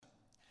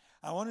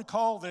I want to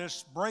call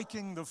this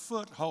breaking the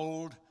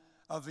foothold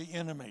of the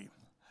enemy.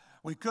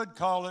 We could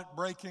call it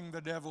breaking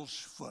the devil's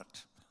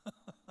foot.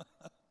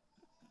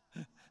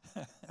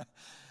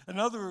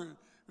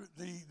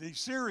 The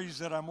series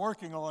that I'm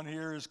working on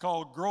here is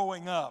called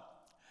Growing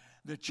Up,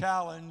 the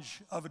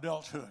Challenge of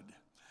Adulthood.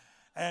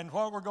 And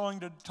what we're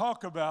going to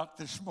talk about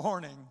this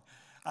morning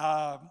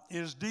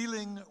is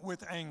dealing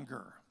with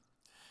anger.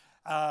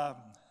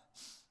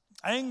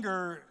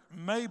 Anger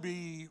may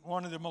be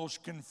one of the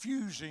most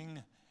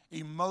confusing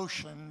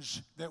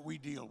emotions that we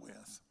deal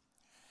with.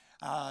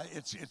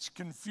 It's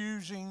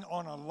confusing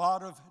on a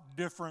lot of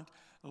different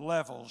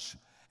levels,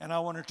 and I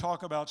want to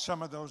talk about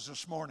some of those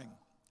this morning.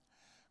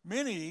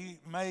 Many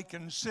may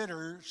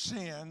consider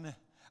sin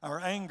or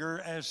anger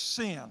as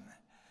sin,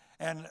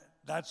 and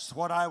that's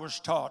what I was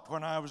taught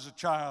when I was a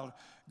child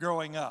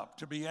growing up.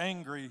 To be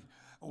angry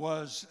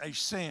was a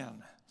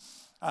sin.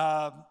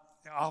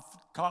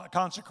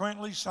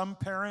 Consequently, some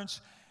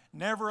parents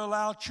never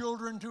allow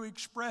children to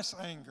express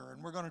anger,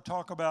 and we're going to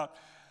talk about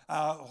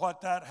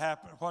what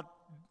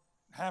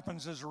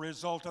happens as a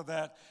result of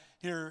that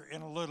here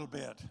in a little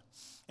bit.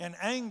 And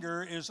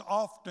anger is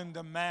often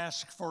the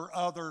mask for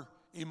other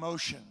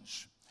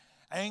emotions.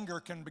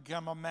 Anger can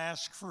become a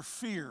mask for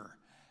fear.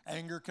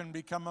 Anger can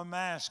become a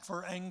mask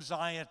for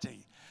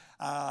anxiety.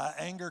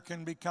 Anger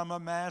can become a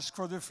mask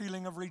for the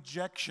feeling of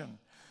rejection.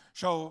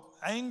 So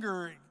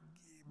anger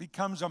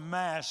becomes a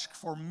mask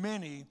for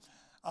many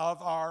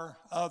of our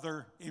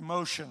other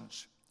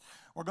emotions.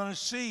 We're going to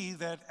see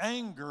that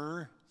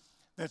anger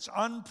that's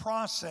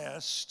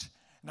unprocessed,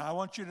 now I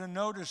want you to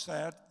notice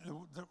that,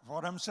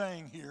 what I'm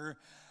saying here,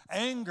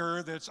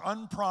 anger that's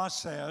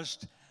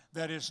unprocessed,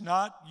 that is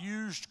not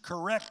used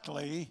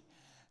correctly,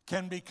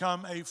 can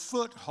become a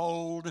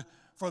foothold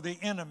for the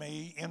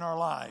enemy in our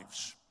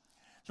lives.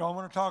 So I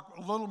want to talk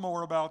a little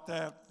more about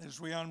that as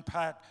we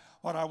unpack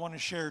what I want to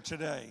share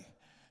today.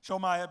 So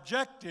my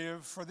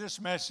objective for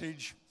this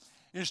message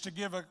is to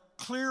give a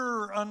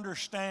clearer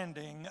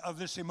understanding of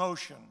this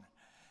emotion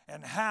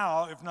and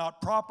how, if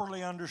not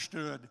properly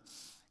understood,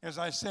 as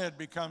I said,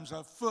 becomes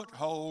a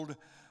foothold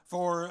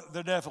for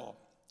the devil.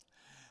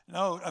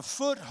 No, a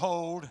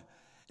foothold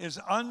is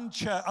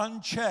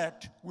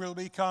unchecked will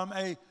become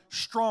a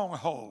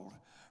stronghold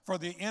for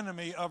the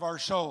enemy of our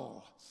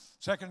soul.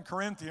 2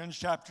 Corinthians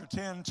chapter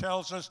 10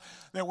 tells us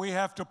that we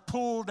have to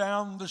pull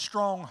down the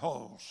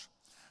strongholds.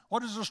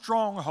 What is a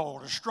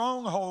stronghold? A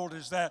stronghold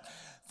is that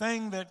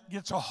thing that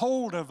gets a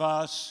hold of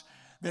us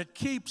that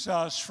keeps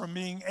us from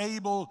being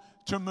able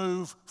to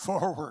move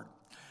forward.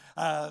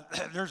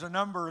 There's a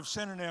number of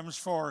synonyms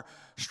for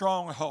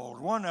stronghold.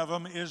 One of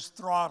them is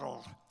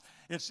throttled.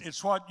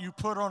 It's what you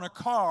put on a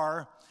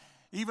car,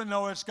 even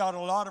though it's got a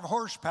lot of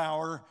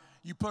horsepower,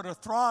 you put a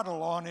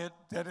throttle on it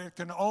that it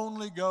can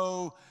only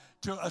go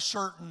to a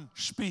certain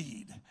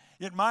speed.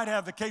 It might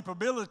have the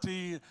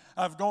capability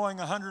of going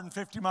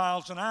 150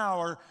 miles an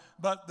hour,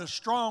 but the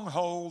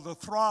stronghold, the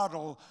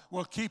throttle,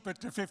 will keep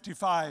it to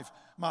 55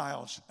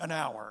 miles an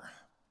hour.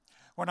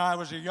 When I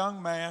was a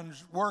young man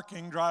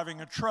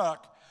driving a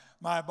truck,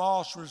 my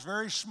boss was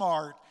very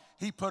smart.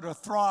 He put a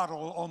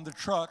throttle on the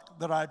truck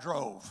that I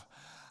drove.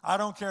 I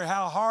don't care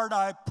how hard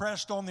I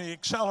pressed on the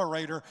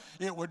accelerator,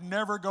 it would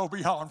never go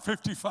beyond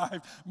 55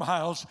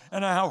 miles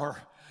an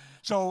hour.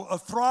 So a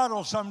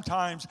throttle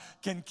sometimes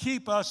can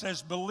keep us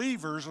as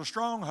believers, a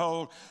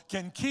stronghold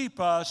can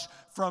keep us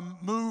from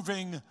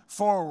moving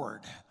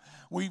forward.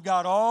 We've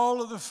got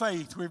all of the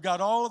faith, we've got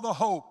all of the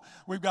hope,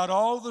 we've got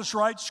all of the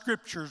right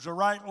scriptures, the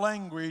right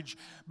language,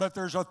 but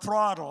there's a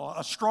throttle,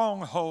 a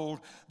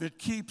stronghold that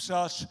keeps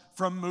us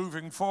from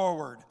moving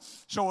forward.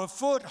 So a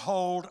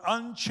foothold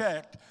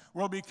unchecked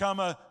will become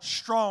a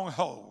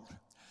stronghold.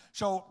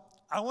 So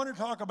I want to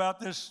talk about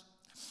this,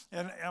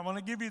 and I want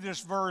to give you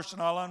this verse,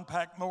 and I'll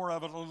unpack more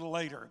of it a little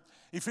later.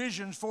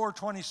 Ephesians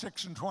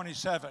 4:26 and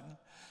 27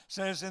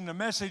 says in the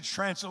Message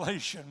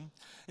translation,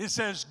 it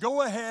says,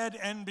 go ahead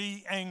and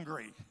be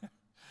angry.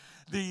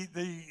 The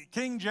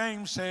King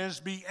James says,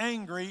 be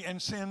angry and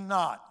sin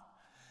not.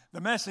 The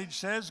Message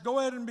says, go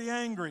ahead and be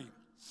angry.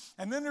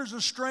 And then there's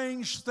a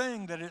strange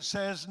thing that it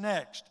says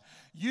next.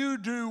 You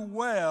do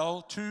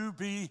well to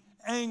be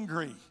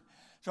angry.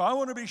 So I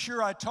want to be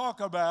sure I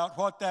talk about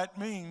what that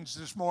means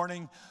this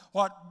morning,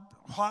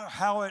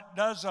 how it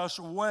does us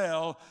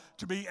well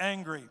to be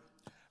angry.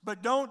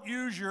 But don't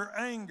use your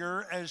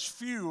anger as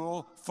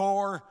fuel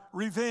for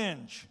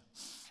revenge.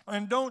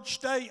 And don't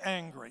stay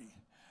angry.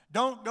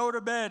 Don't go to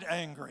bed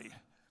angry.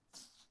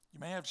 You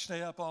may have to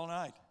stay up all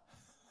night.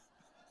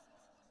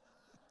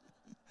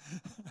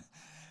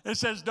 It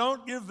says,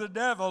 don't give the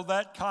devil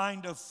that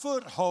kind of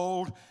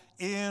foothold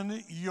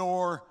in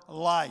your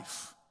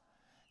life.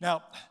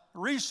 Now,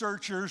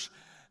 researchers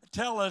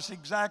tell us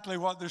exactly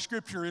what the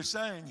scripture is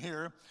saying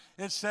here.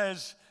 It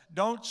says,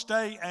 don't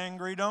stay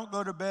angry, don't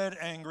go to bed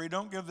angry,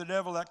 don't give the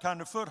devil that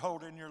kind of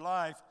foothold in your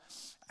life.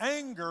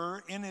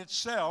 Anger in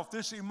itself,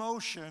 this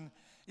emotion,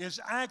 is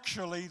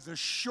actually the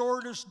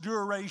shortest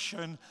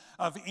duration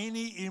of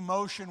any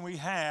emotion we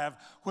have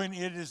when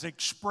it is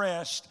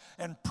expressed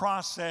and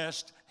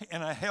processed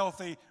in a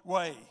healthy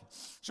way.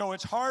 So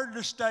it's hard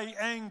to stay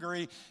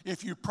angry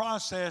if you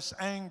process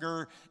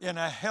anger in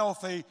a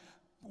healthy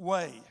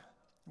way.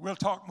 We'll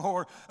talk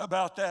more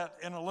about that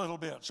in a little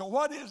bit. So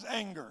what is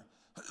anger?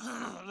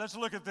 Let's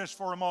look at this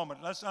for a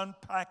moment. Let's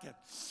unpack it.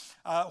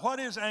 What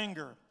is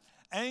anger?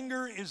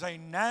 Anger is a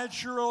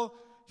natural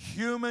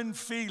human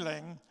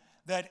feeling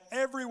that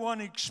everyone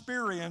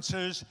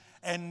experiences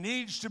and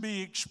needs to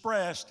be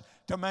expressed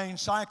to maintain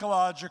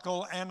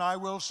psychological and, I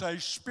will say,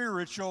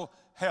 spiritual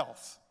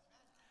health.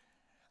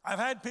 I've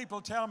had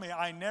people tell me,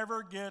 I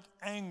never get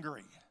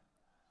angry.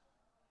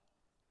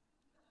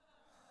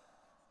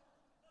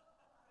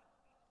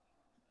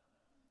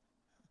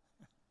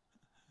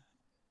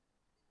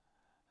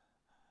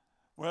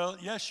 Well,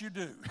 yes, you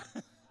do.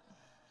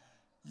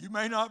 You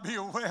may not be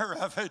aware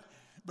of it,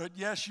 but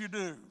yes, you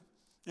do.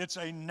 It's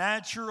a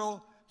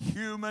natural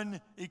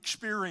human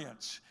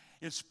experience.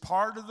 It's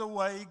part of the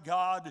way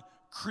God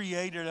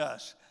created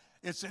us.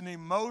 It's an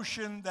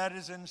emotion that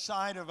is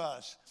inside of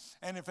us.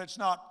 And if it's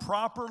not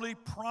properly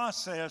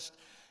processed,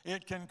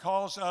 it can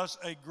cause us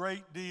a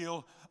great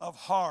deal of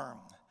harm.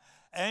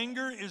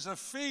 Anger is a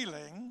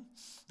feeling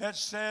that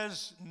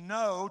says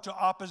no to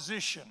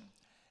opposition.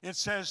 It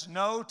says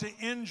no to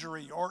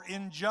injury or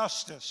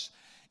injustice.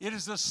 It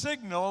is a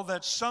signal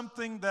that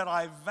something that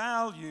I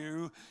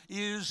value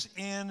is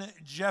in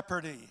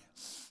jeopardy.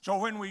 So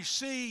when we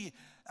see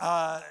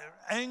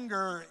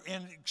anger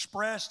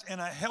expressed in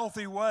a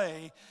healthy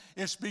way,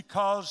 it's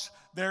because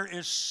there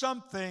is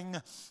something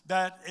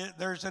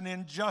there's an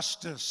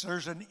injustice,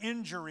 there's an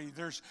injury,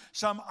 there's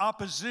some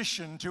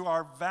opposition to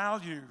our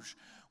values.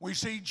 We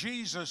see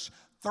Jesus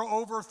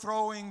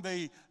overthrowing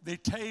the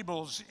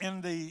tables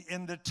in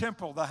the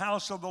temple, the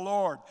house of the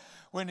Lord,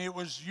 when it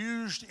was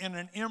used in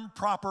an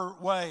improper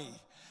way.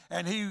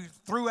 And he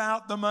threw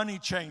out the money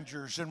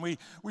changers, and we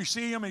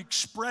see him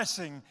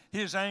expressing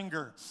his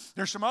anger.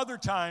 There's some other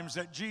times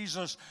that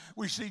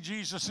we see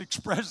Jesus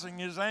expressing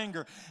his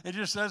anger. It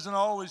just doesn't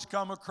always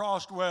come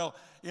across well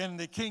in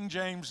the King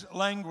James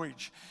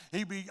language.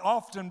 He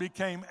often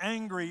became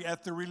angry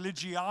at the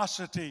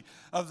religiosity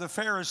of the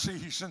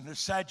Pharisees and the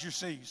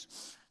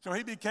Sadducees. So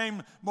he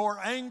became more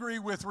angry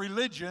with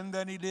religion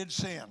than he did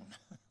sin.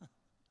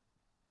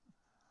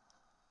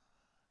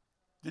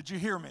 Did you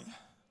hear me?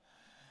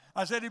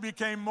 I said he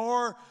became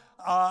more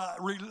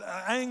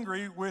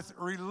angry with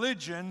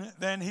religion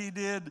than he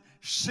did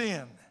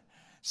sin,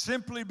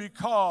 simply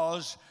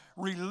because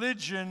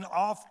religion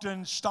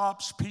often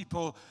stops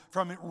people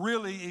from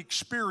really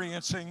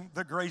experiencing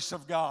the grace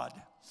of God.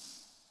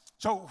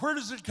 So where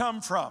does it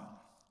come from?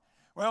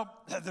 Well,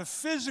 the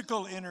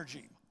physical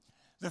energy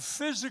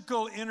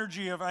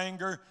of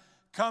anger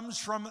comes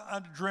from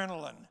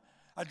adrenaline.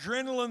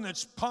 Adrenaline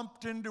that's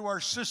pumped into our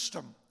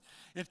system.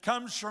 It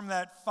comes from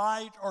that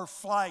fight or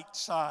flight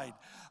side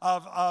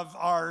of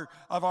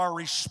our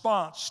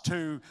response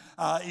to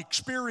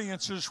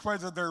experiences,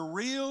 whether they're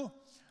real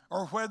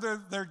or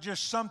whether they're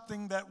just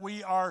something that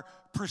we are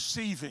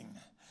perceiving.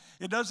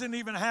 It doesn't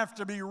even have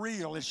to be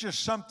real. It's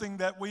just something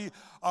that we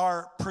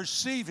are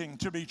perceiving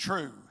to be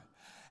true.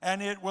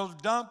 And it will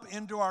dump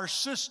into our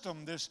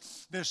system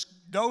this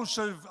dose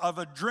of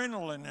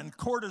adrenaline and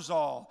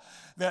cortisol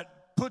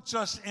that puts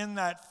us in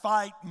that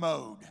fight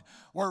mode.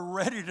 We're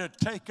ready to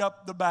take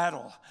up the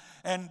battle.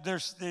 And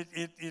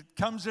it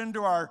comes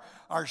into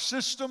our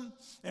system.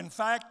 In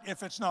fact,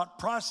 if it's not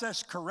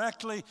processed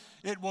correctly,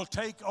 it will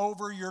take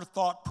over your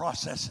thought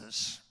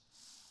processes.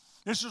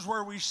 This is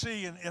where we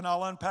see, and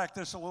I'll unpack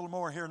this a little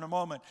more here in a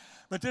moment,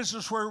 but this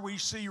is where we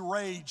see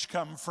rage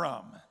come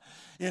from.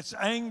 It's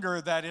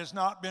anger that has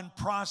not been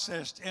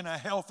processed in a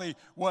healthy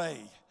way.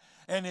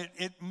 And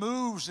it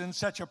moves in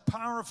such a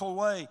powerful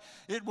way.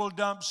 It will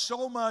dump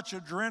so much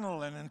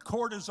adrenaline and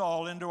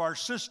cortisol into our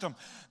system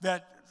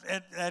that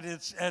at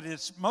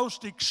its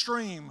most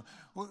extreme,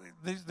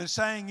 the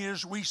saying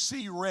is, we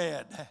see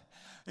red.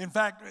 In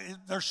fact,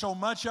 there's so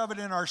much of it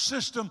in our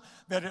system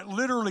that it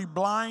literally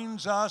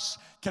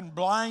can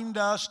blind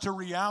us to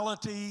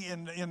reality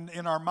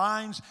in our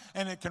minds,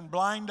 and it can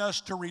blind us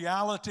to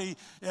reality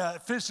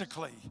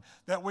physically,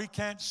 that we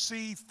can't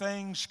see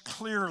things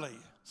clearly.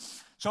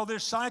 So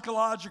this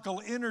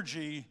psychological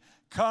energy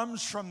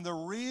comes from the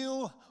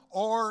real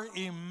or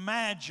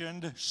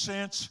imagined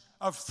sense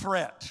of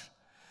threat.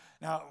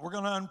 Now, we're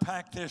going to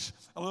unpack this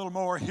a little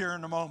more here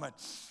in a moment.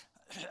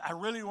 I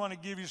really want to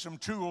give you some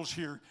tools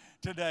here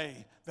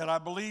today that I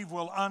believe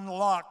will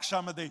unlock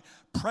some of the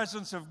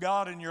presence of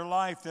God in your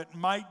life that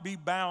might be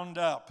bound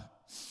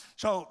up.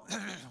 So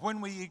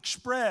when we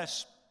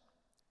express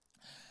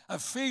a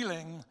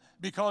feeling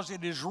because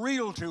it is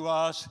real to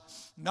us,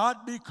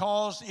 not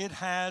because it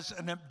has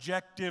an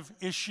objective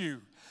issue.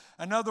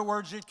 In other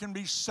words, it can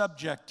be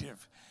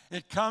subjective.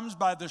 It comes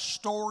by the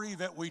story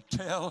that we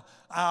tell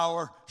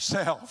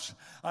ourselves.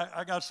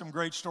 I got some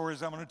great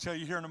stories I'm going to tell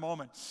you here in a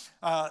moment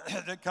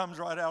that comes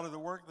right out of the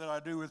work that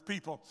I do with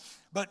people.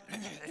 But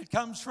it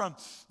comes from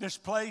this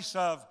place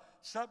of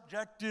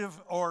subjective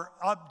or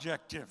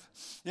objective.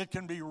 It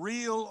can be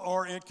real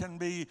or it can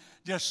be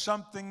just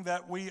something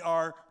that we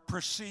are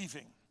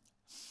perceiving.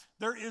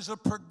 There is a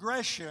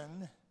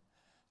progression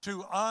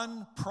to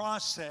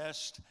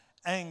unprocessed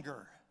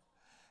anger.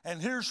 And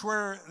here's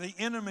where the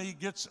enemy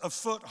gets a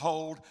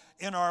foothold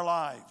in our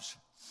lives.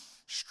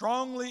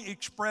 Strongly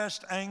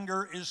expressed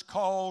anger is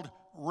called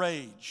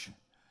rage.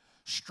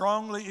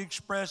 Strongly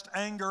expressed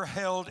anger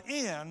held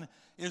in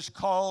is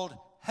called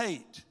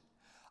hate.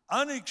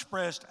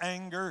 Unexpressed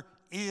anger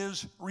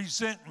is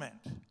resentment.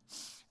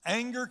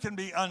 Anger can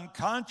be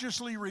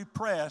unconsciously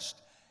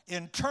repressed,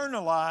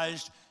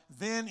 internalized,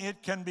 then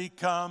it can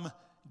become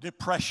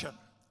depression.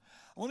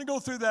 I want to go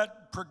through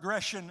that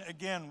progression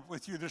again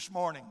with you this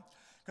morning,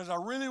 because I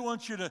really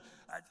want you to,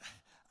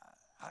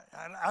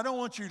 I don't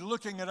want you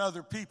looking at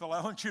other people.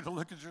 I want you to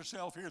look at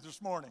yourself here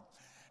this morning.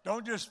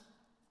 Don't just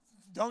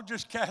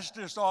cast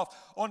this off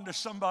onto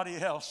somebody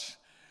else.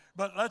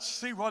 But let's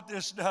see what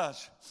this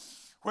does.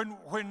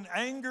 When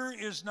anger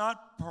is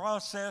not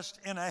processed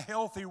in a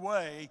healthy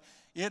way,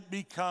 it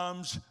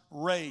becomes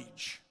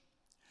rage.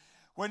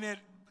 When it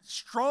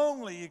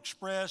strongly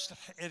expressed,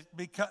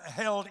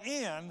 held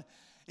in,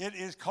 it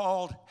is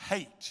called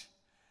hate.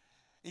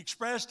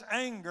 Expressed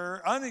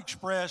anger,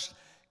 unexpressed,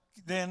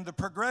 then the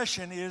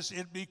progression is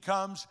it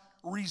becomes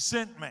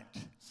resentment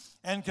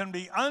and can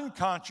be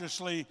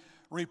unconsciously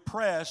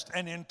repressed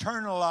and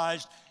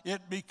internalized.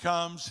 It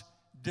becomes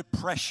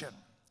depression.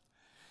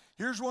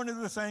 Here's one of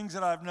the things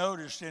that I've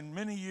noticed in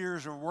many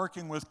years of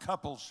working with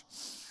couples.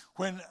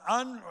 When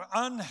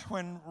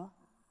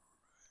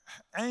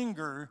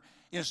anger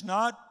is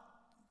not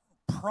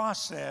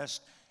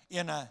processed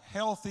in a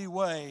healthy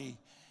way,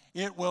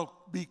 it will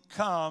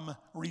become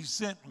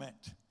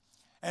resentment.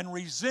 And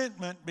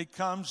resentment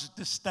becomes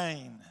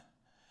disdain.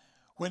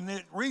 When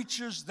it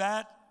reaches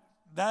that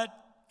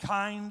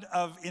kind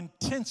of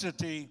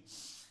intensity,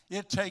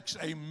 it takes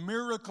a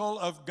miracle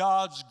of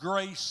God's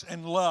grace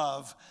and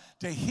love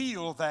to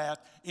heal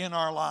that in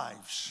our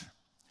lives.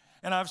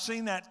 And I've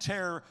seen that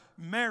tear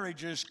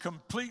marriages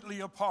completely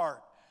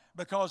apart,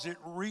 because it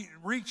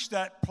reached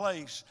that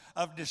place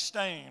of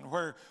disdain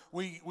where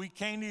we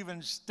can't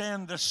even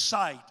stand the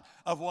sight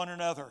of one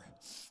another.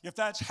 If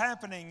that's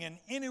happening in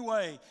any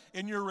way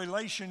in your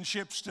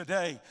relationships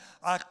today,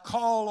 I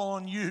call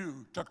on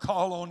you to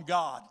call on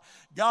God.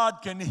 God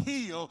can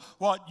heal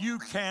what you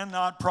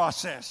cannot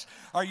process.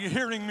 Are you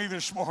hearing me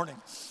this morning?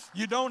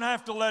 You don't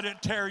have to let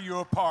it tear you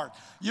apart.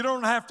 You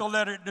don't have to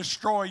let it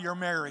destroy your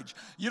marriage.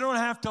 You don't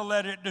have to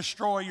let it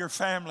destroy your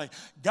family.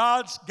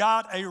 God's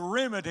got a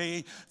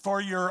remedy for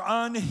your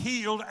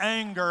unhealed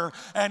anger,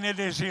 and it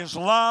is His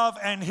love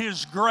and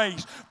His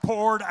grace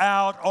poured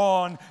out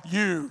on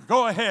you.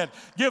 Go ahead,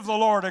 give the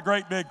Lord a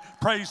great big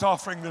praise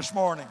offering this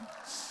morning.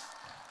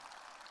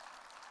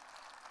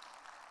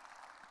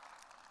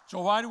 So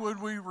why would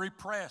we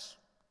repress?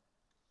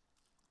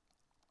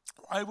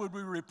 Why would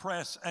we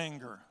repress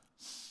anger?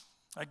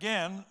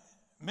 Again,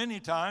 many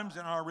times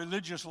in our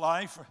religious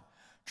life,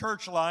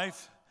 church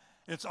life,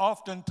 it's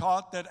often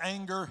taught that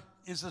anger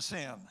is a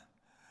sin.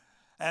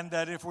 And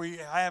that if we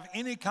have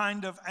any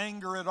kind of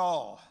anger at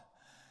all,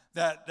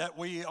 that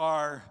we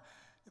are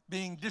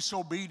being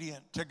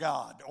disobedient to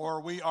God, or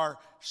we are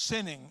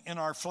sinning in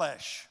our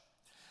flesh.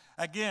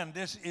 Again,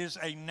 this is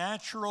a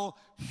natural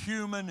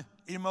human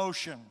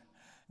emotion.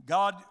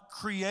 God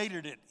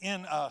created it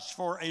in us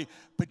for a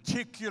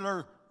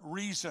particular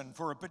reason,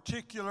 for a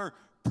particular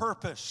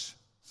purpose.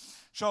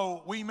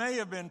 So we may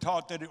have been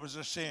taught that it was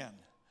a sin,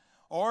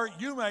 or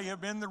you may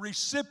have been the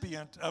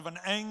recipient of an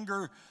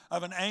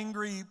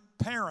angry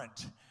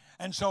parent,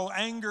 and so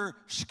anger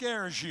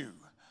scares you.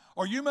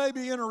 Or you may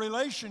be in a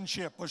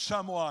relationship with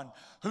someone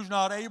who's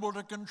not able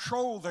to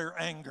control their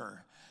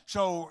anger.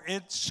 So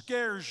it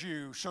scares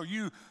you. So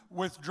you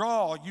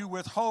withdraw, you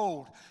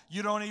withhold.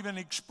 You don't even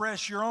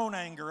express your own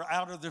anger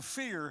out of the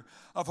fear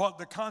of what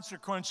the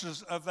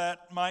consequences of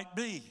that might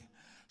be.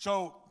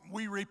 So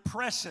we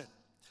repress it,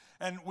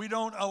 and we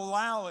don't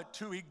allow it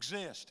to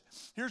exist.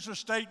 Here's a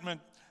statement,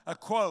 a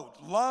quote: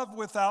 "Love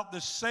without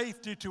the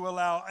safety to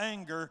allow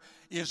anger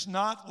is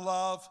not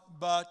love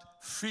but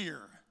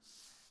fear."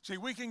 See,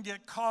 we can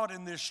get caught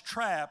in this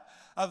trap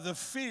of the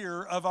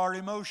fear of our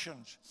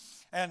emotions,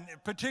 and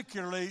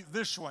particularly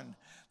this one,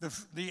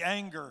 the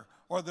anger,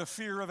 or the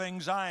fear of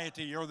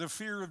anxiety, or the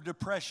fear of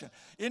depression.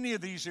 Any of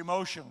these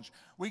emotions,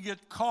 we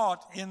get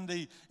caught in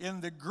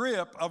the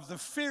grip of the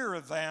fear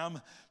of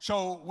them,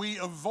 so we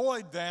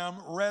avoid them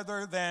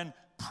rather than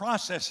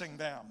processing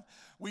them.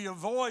 We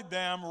avoid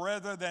them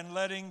rather than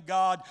letting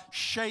God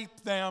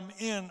shape them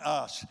in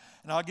us.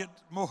 And I'll get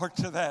more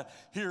to that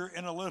here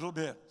in a little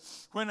bit.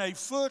 When a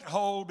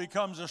foothold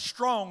becomes a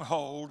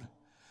stronghold,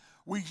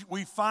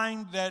 we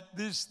find that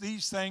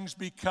these things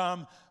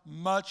become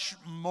much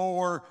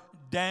more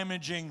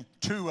damaging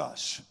to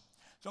us.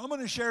 So I'm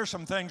going to share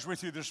some things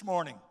with you this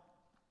morning.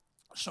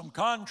 Some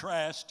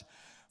contrast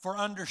for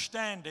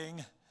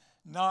understanding,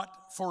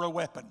 not for a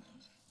weapon.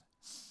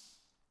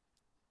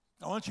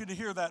 I want you to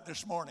hear that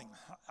this morning.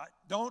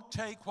 Don't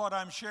take what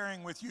I'm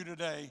sharing with you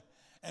today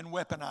and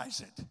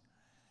weaponize it.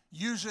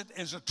 Use it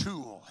as a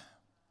tool.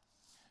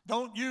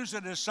 Don't use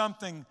it as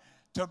something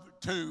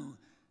to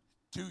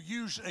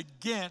use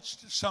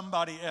against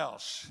somebody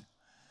else.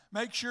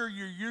 Make sure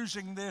you're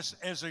using this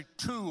as a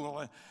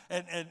tool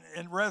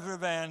and rather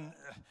than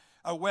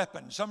a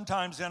weapon.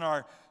 Sometimes in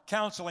our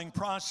counseling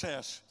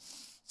process,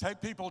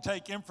 people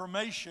take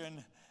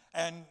information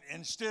and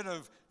instead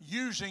of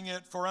using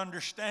it for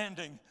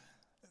understanding,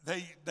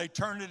 they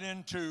turn it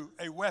into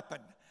a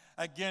weapon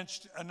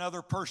against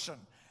another person.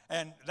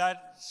 And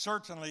that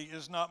certainly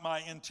is not my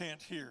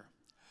intent here.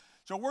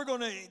 So we're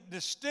going to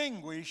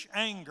distinguish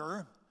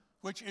anger,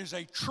 which is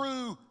a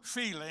true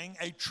feeling,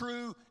 a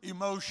true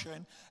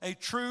emotion, a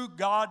true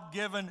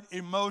God-given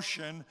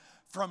emotion,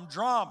 from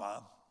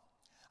drama.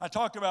 I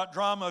talked about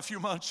drama a few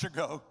months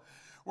ago.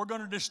 We're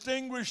going to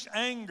distinguish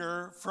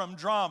anger from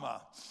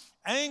drama.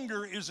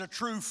 Anger is a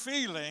true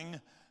feeling.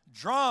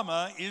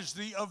 Drama is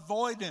the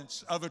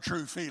avoidance of a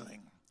true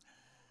feeling.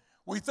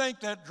 We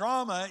think that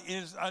drama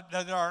is,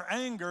 that our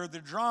anger, the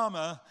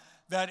drama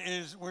that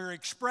is we're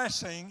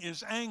expressing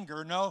is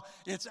anger. No,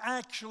 it's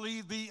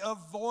actually the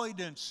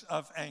avoidance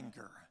of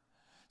anger.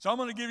 So I'm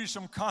going to give you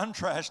some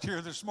contrast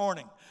here this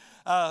morning.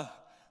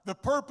 The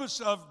purpose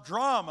of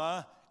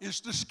drama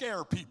is to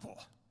scare people.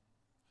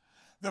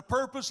 The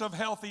purpose of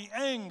healthy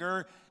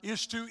anger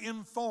is to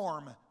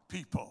inform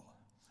people.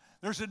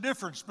 There's a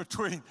difference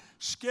between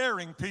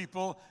scaring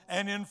people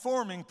and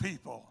informing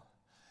people.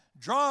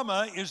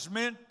 Drama is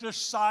meant to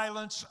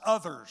silence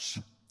others.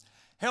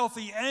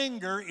 Healthy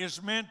anger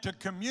is meant to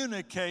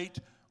communicate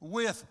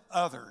with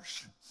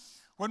others.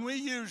 When we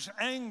use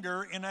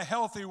anger in a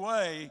healthy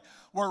way,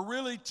 we're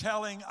really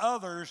telling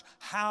others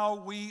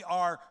how we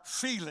are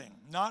feeling,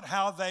 not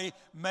how they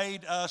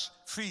made us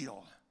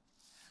feel.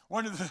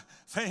 One of the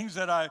things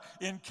that I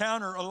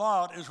encounter a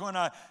lot is when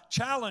I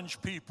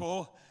challenge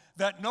people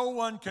that no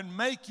one can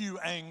make you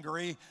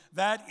angry.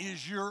 That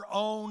is your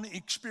own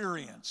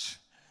experience.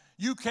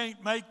 You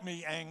can't make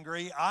me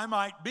angry. I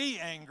might be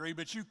angry,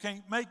 but you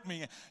can't make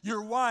me.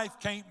 Your wife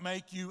can't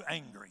make you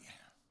angry.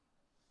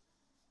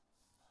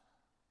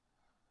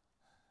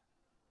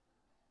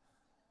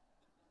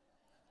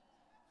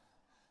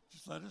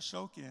 Just let it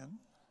soak in.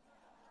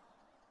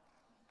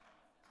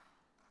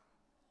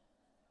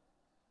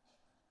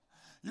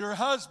 Your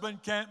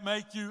husband can't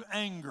make you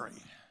angry.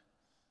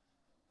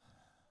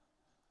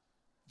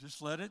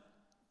 Just let it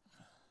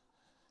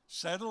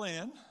settle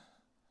in.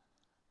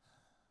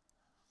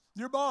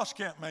 Your boss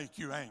can't make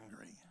you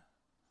angry.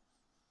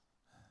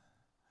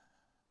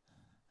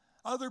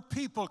 Other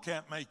people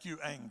can't make you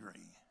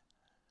angry.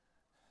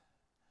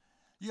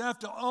 You have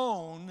to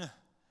own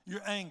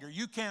your anger.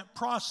 You can't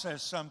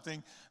process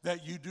something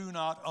that you do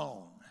not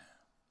own.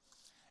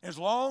 As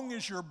long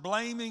as you're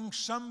blaming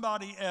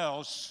somebody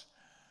else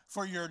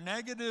for your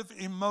negative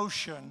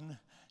emotion,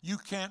 you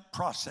can't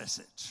process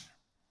it.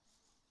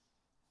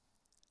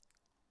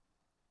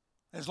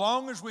 As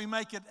long as we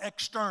make it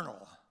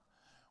external,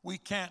 we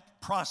can't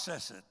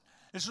process it.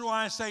 This is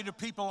why I say to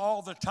people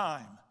all the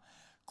time,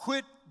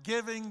 quit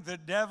giving the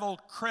devil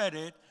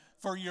credit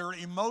for your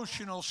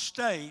emotional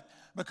state,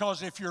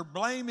 because if you're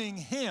blaming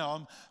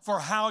him for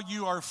how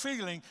you are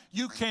feeling,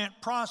 you can't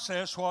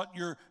process what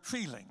you're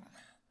feeling.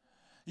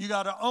 You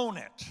got to own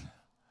it.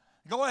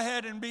 Go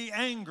ahead and be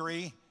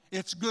angry.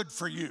 It's good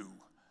for you.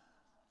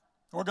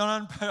 We're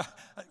going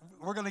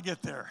to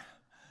get there.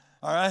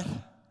 All right?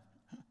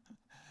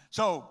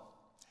 So,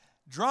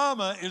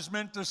 drama is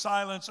meant to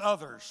silence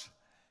others.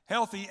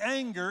 Healthy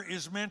anger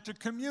is meant to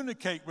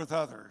communicate with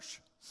others.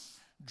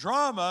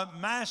 Drama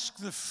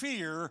masks the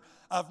fear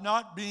of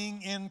not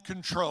being in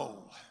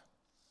control.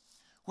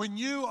 When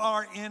you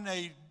are in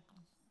a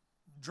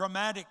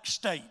dramatic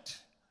state,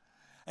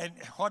 and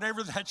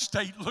whatever that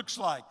state looks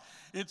like,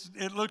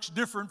 it looks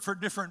different for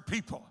different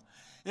people.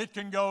 It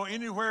can go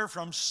anywhere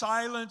from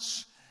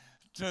silence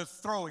to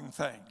throwing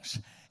things.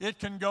 It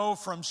can go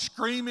from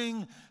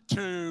screaming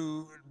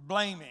to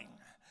blaming.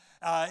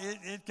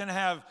 It can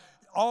have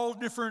all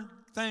different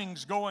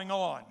things going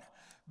on.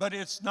 But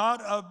it's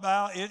not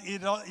about,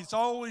 it's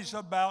always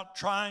about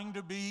trying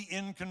to be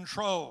in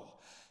control.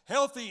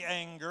 Healthy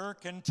anger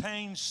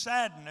contains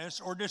sadness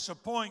or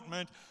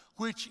disappointment,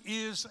 which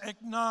is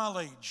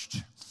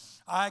acknowledged.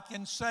 I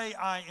can say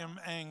I am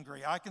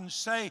angry. I can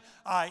say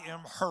I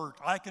am hurt.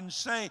 I can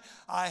say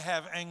I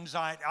have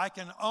anxiety. I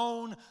can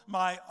own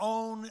my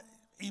own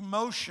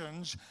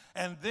emotions,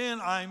 and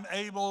then I'm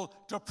able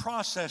to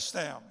process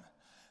them.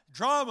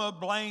 Drama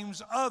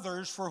blames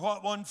others for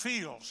what one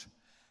feels.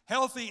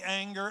 Healthy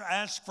anger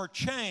asks for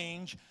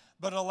change,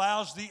 but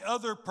allows the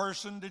other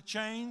person to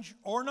change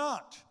or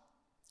not.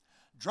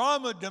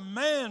 Drama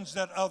demands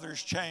that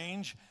others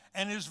change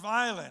and is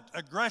violent,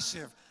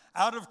 aggressive,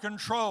 out of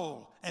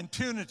control, and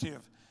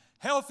punitive.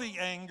 Healthy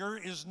anger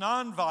is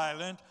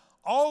nonviolent,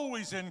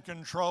 always in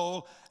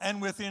control,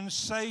 and within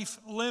safe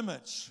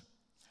limits.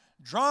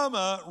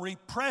 Drama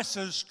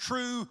represses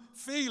true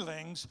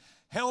feelings.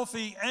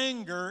 Healthy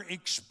anger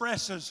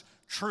expresses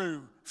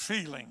true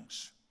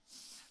feelings.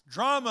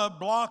 Drama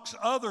blocks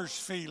others'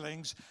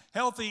 feelings.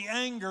 Healthy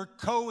anger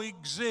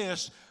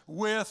coexists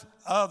with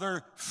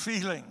other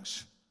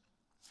feelings.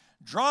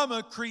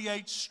 Drama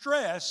creates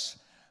stress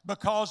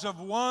because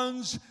of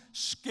one's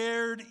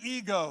scared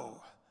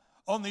ego.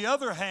 On the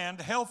other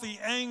hand, healthy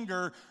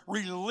anger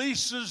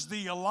releases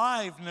the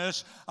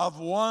aliveness of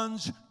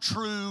one's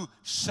true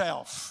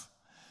self.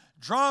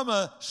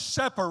 Drama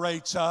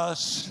separates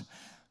us.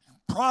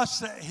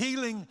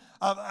 Healing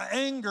of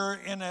anger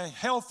in a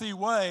healthy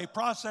way,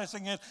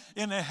 processing it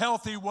in a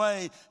healthy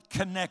way,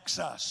 connects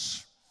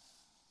us.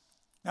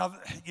 Now,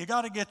 you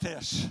got to get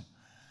this.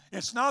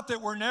 It's not that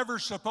we're never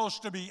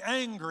supposed to be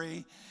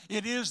angry.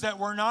 It is that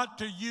we're not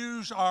to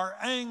use our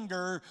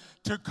anger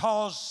to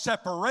cause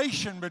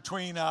separation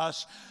between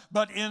us,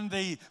 but in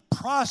the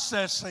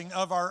processing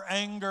of our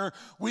anger,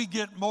 we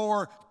get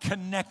more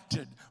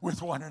connected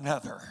with one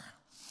another.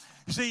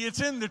 See,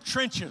 it's in the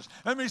trenches.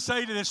 Let me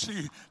say this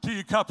to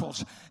you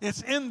couples.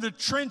 It's in the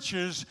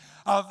trenches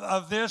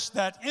of this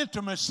that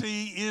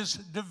intimacy is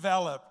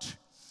developed.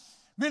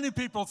 Many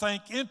people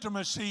think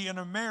intimacy in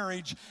a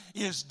marriage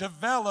is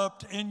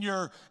developed in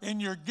your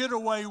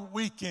getaway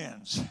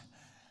weekends.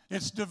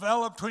 It's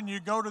developed when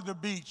you go to the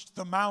beach,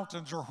 the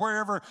mountains, or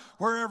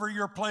wherever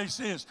your place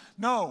is.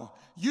 No,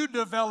 you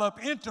develop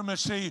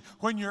intimacy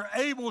when you're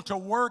able to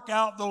work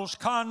out those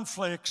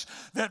conflicts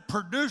that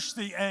produce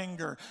the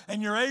anger,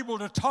 and you're able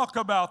to talk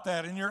about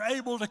that, and you're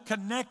able to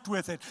connect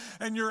with it,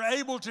 and you're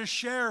able to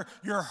share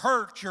your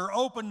hurt, your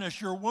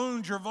openness, your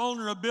wounds, your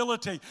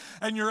vulnerability,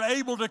 and you're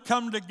able to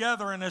come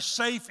together in a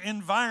safe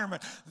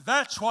environment.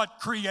 That's what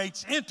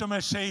creates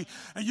intimacy.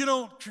 And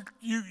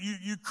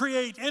you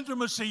create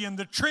intimacy in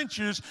the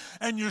trenches,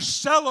 and you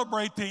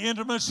celebrate the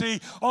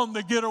intimacy on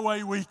the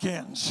getaway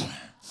weekends.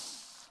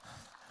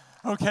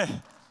 Okay.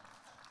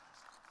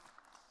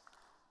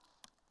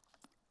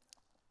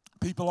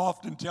 People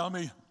often tell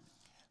me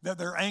that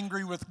they're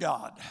angry with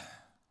God.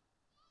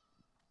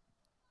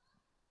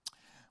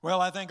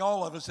 Well, I think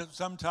all of us at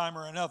some time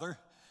or another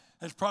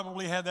has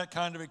probably had that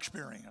kind of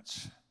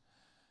experience.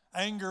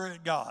 Anger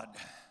at God.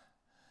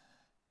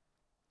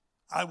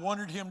 I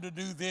wanted him to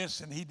do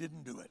this and he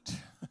didn't do it.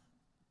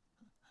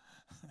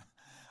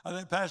 I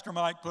think Pastor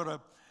Mike put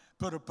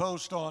a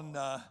post on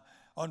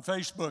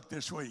Facebook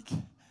this week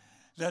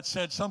that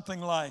said something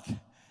like,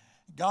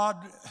 God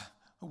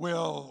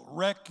will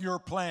wreck your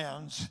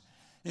plans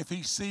if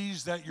he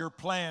sees that your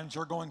plans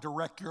are going to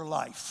wreck your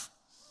life.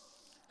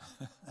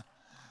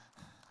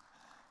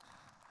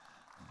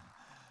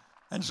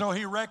 And so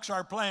he wrecks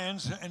our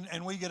plans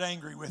and we get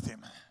angry with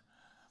him.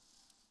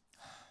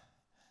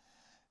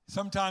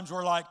 Sometimes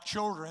we're like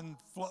children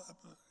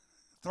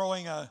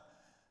throwing a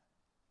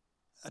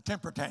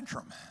temper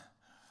tantrum.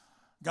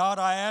 God,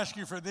 I asked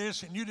you for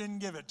this and you didn't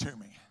give it to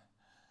me.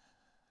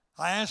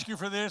 I asked you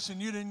for this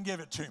and you didn't give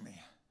it to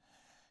me.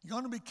 You're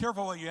going to be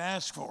careful what you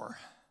ask for.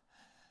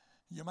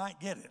 You might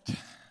get it.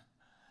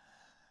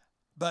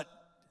 But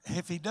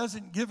if he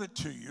doesn't give it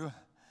to you,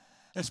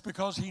 it's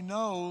because he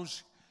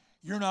knows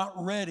you're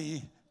not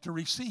ready to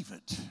receive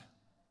it.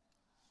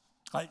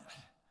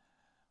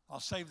 I'll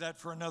save that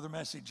for another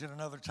message at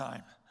another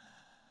time.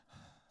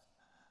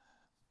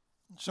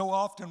 So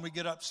often we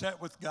get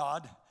upset with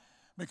God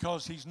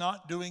because he's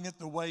not doing it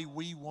the way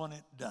we want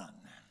it done.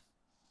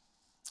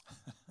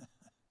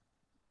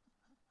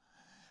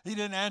 He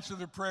didn't answer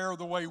the prayer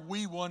the way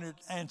we want it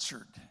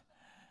answered.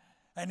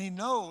 And he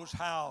knows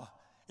how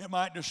it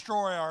might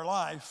destroy our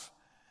life.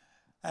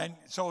 And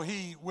so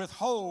he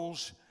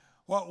withholds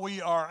what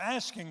we are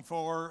asking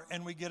for,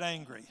 and we get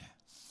angry.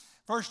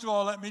 First of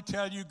all, let me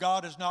tell you,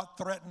 God is not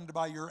threatened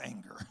by your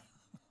anger.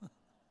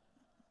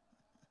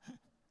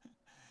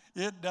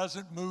 It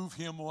doesn't move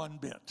him one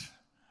bit.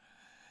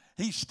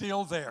 He's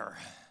still there.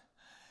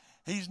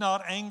 He's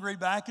not angry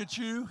back at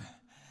you.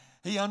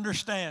 He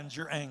understands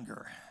your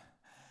anger.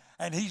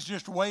 And he's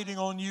just waiting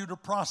on you to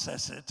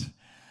process it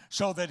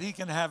so that he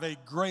can have a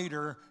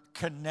greater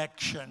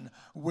connection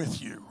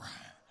with you.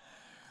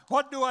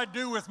 What do I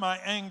do with my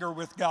anger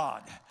with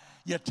God?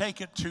 You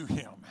take it to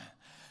him.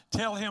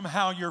 Tell him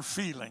how you're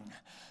feeling.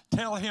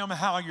 Tell him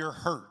how you're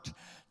hurt.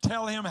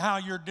 Tell him how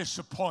you're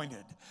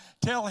disappointed.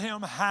 Tell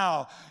him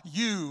how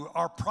you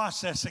are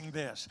processing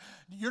this.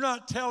 You're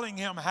not telling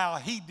him how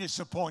he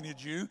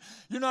disappointed you.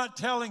 You're not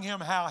telling him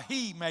how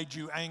he made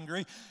you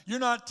angry. You're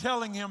not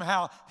telling him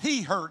how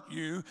he hurt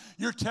you.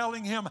 You're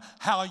telling him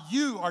how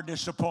you are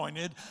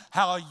disappointed,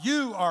 how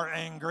you are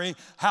angry,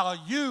 how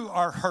you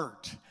are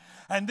hurt.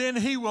 And then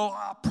He will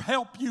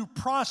help you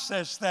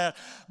process that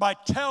by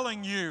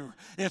telling you,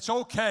 it's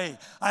okay,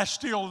 I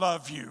still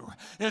love you.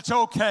 It's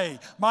okay,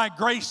 my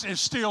grace is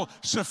still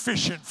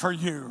sufficient for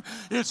you.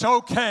 It's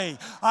okay,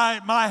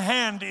 my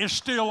hand is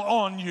still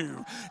on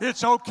you.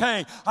 It's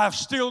okay, I've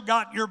still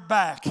got your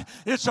back.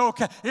 It's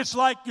okay. It's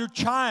like your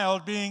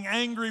child being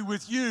angry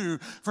with you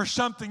for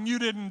something you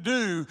didn't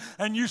do,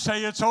 and you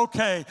say, it's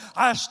okay,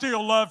 I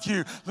still love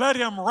you. Let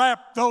Him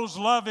wrap those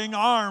loving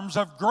arms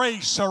of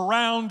grace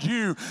around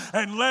you,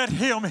 and let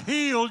Him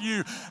heal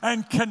you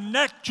and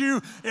connect you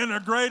in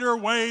a greater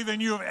way than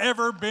you've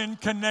ever been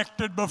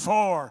connected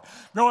before.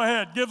 Go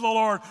ahead, give the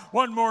Lord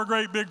one more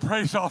great big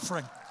praise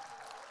offering.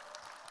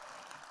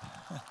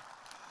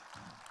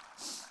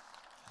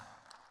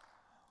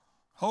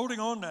 Holding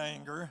on to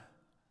anger,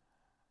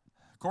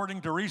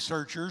 according to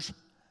researchers,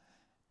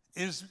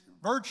 is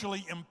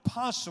virtually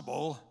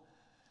impossible,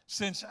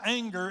 since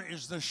anger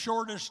is the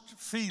shortest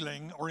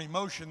feeling or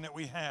emotion that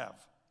we have.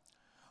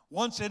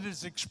 Once it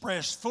is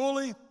expressed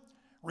fully,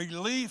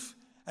 relief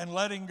and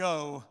letting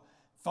go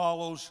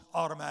follows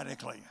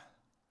automatically.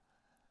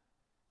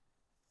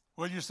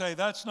 Well, you say,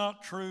 that's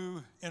not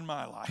true in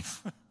my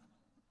life.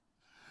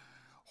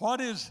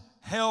 What is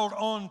held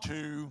on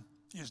to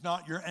is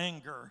not your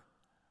anger.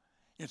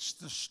 It's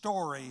the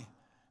story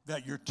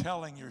that you're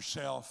telling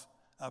yourself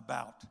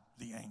about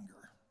the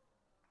anger.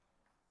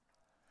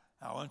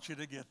 I want you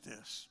to get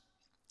this.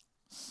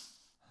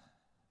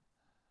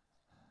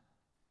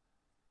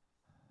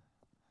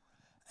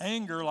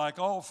 Anger, like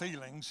all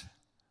feelings,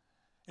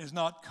 is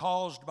not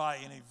caused by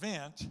an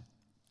event,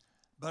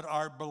 but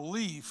our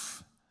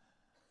belief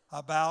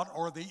about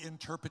or the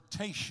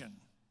interpretation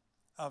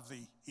of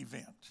the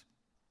event.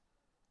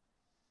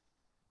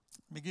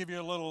 Let me give you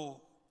a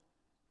little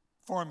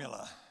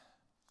formula.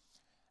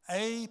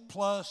 A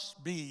plus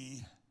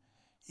B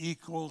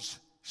equals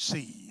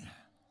C.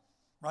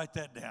 Write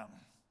that down.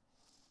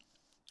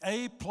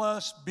 A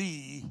plus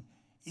B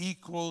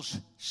equals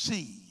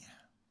C.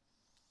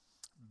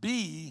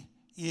 B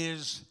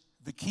is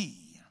the key.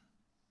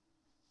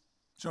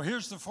 So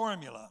here's the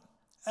formula.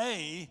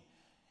 A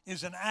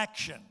is an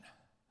action,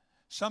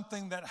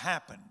 something that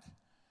happened,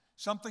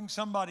 something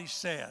somebody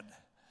said,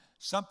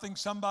 something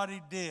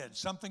somebody did,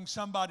 something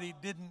somebody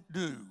didn't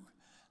do.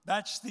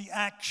 That's the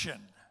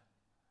action.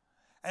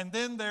 And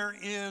then there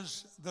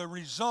is the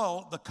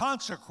result, the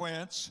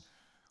consequence,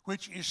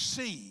 which is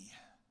C,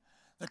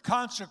 the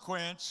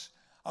consequence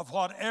of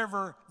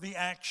whatever the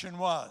action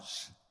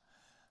was.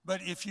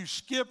 But if you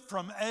skip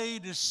from A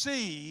to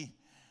C,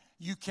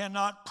 you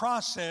cannot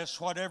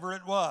process whatever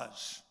it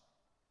was.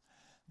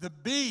 The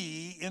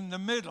B in the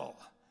middle,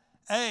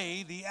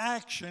 A, the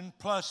action,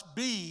 plus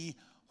B,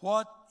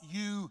 what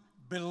you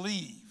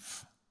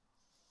believe,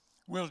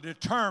 will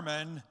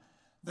determine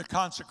the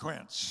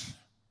consequence.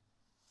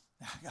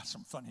 I got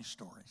some funny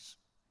stories.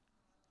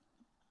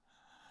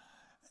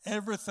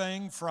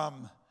 Everything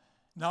from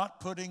not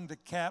putting the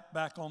cap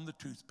back on the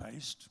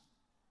toothpaste,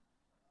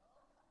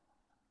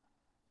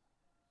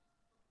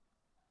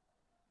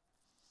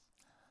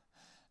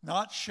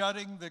 not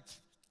shutting the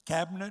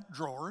cabinet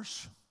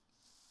drawers,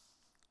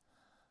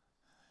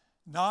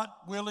 not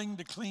willing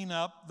to clean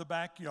up the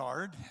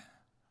backyard.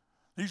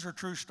 These are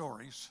true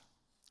stories.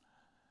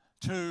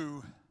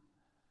 To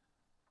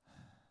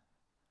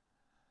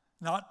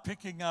not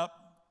picking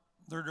up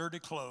their dirty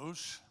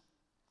clothes,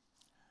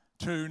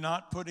 to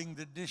not putting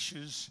the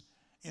dishes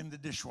in the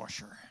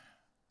dishwasher.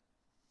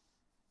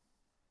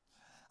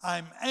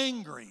 I'm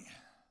angry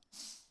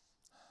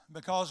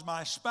because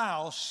my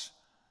spouse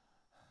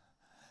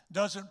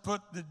doesn't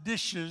put the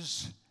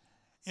dishes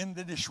in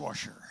the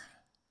dishwasher.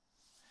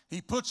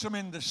 He puts them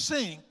in the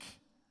sink,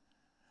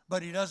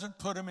 but he doesn't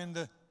put them in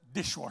the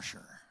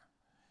dishwasher.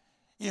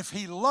 If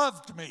he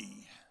loved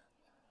me,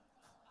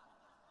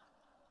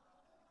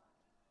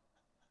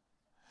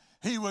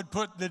 he would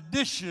put the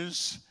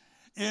dishes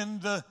in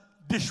the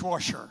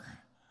dishwasher.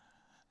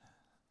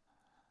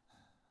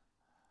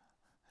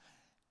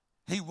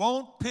 He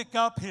won't pick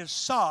up his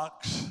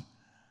socks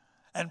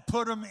and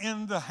put them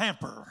in the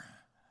hamper.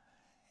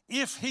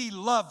 If he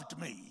loved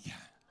me,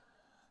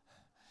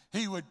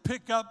 he would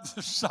pick up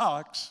the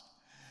socks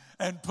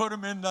and put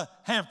them in the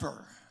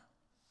hamper.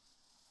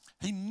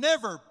 He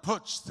never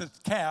puts the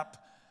cap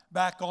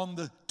back on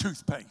the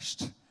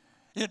toothpaste.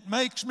 It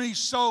makes me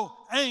so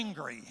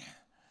angry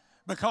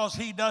because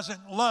he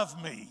doesn't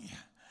love me.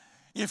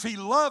 If he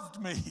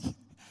loved me,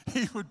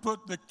 he would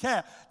put the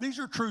cap. These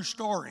are true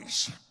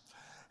stories.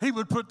 He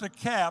would put the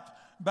cap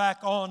back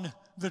on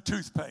the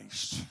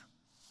toothpaste.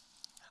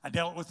 I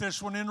dealt with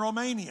this one in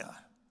Romania.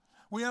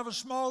 We have a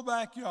small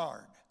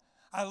backyard.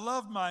 I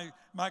love my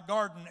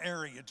garden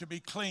area to be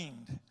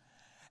cleaned.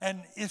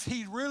 And if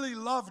he really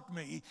loved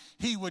me,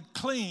 he would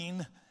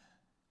clean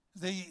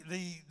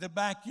the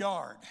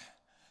backyard.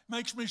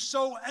 Makes me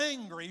so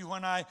angry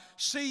when I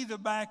see the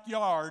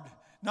backyard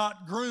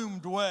not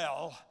groomed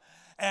well,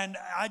 and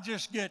I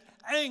just get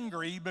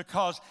angry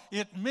because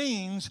it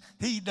means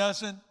he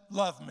doesn't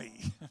love me.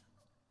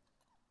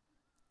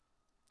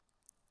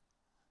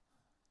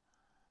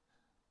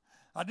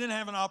 I didn't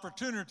have an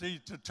opportunity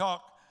to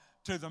talk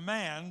to the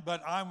man,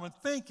 but I was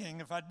thinking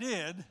if I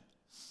did,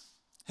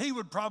 he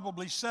would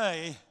probably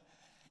say,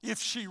 if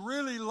she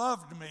really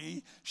loved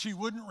me, she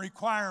wouldn't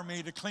require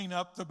me to clean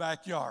up the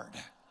backyard.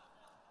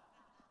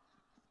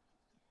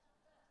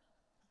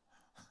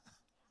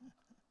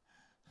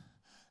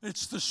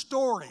 It's the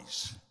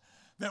stories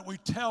that we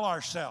tell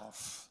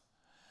ourselves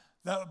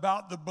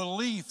about the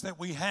belief that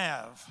we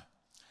have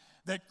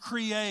that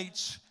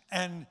creates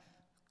and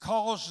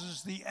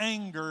causes the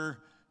anger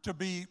to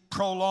be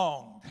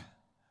prolonged.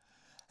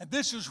 And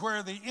this is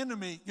where the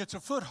enemy gets a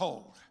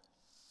foothold.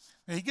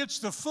 He gets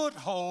the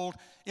foothold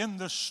in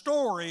the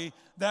story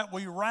that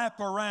we wrap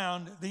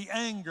around the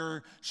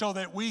anger so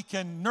that we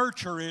can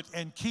nurture it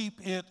and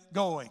keep it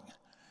going.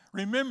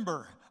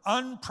 Remember,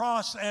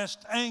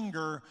 unprocessed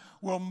anger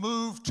will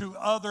move to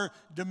other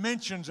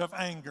dimensions of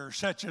anger,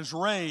 such as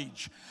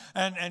rage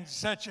and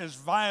such as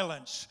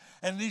violence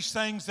and these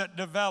things that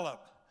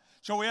develop.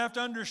 So we have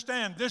to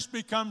understand this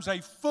becomes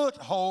a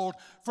foothold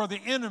for the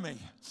enemy.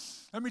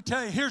 Let me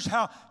tell you, here's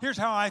how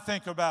I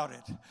think about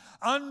it.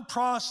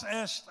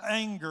 Unprocessed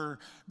anger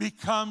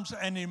becomes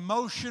an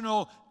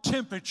emotional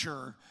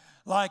temperature,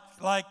 like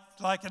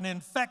an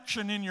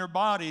infection in your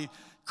body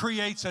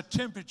creates a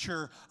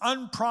temperature.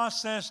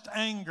 Unprocessed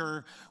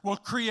anger will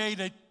create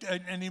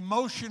an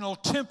emotional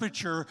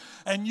temperature,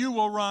 and you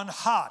will run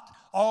hot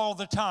all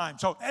the time.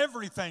 So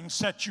everything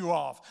sets you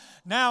off.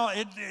 Now,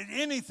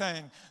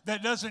 anything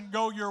that doesn't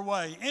go your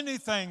way,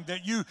 anything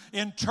that you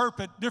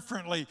interpret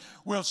differently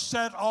will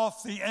set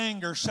off the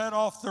anger, set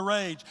off the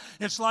rage.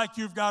 It's like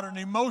you've got an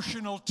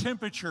emotional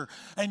temperature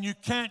and you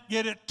can't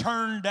get it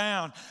turned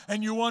down,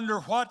 and you wonder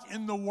what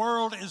in the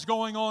world is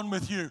going on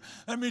with you.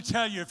 Let me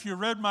tell you, if you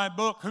read my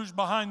book, Who's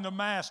Behind the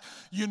Mask,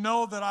 you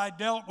know that I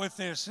dealt with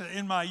this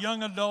in my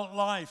young adult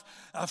life,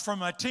 from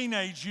my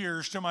teenage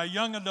years to my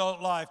young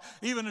adult life,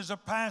 even as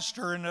a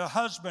pastor and a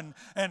husband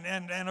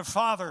and a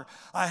father.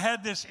 I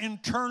had this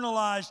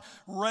internalized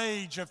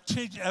rage of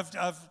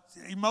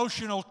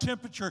emotional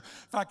temperature,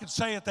 if I could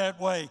say it that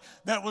way,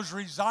 that was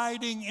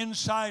residing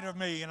inside of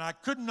me, and I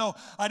didn't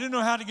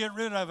know how to get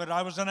rid of it.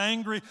 I was an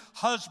angry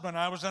husband.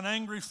 I was an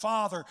angry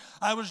father.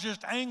 I was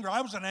just angry.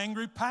 I was an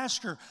angry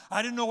pastor.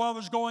 I didn't know what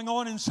was going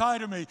on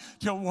inside of me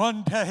till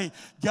one day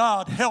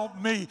God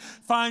helped me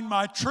find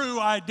my true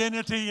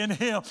identity in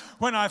Him.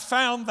 When I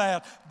found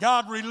that,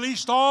 God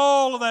released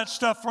all of that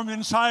stuff from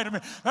inside of me.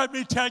 Let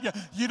me tell you,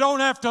 you don't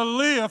have to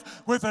live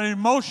with an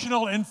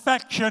emotional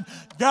infection.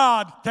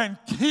 God can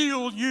heal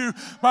you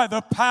by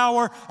the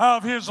power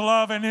of His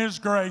love and His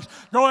grace.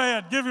 Go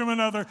ahead, give Him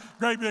another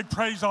great big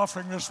praise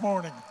offering this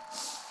morning.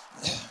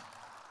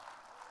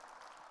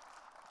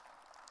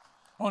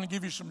 I want to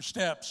give you some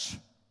steps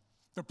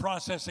to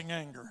processing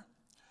anger.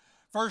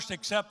 First,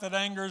 accept that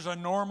anger is a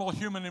normal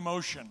human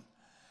emotion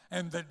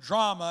and that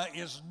drama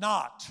is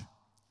not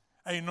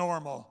a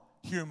normal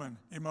human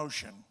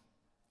emotion.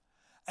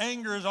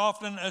 Anger is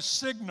often a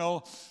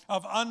signal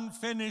of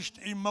unfinished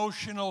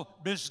emotional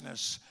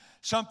business,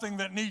 something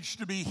that needs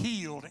to be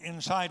healed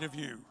inside of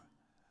you.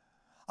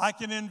 I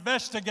can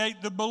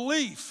investigate the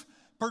belief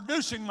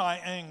producing my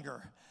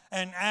anger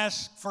and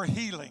ask for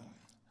healing.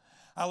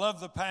 I love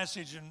the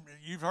passage, and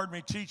you've heard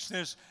me teach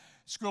this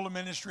School of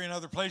Ministry and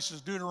other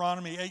places,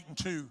 Deuteronomy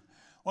 8:2,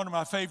 one of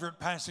my favorite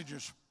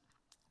passages.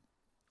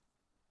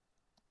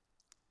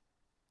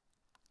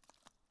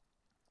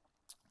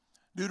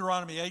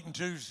 Deuteronomy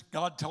 8:2,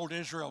 God told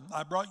Israel,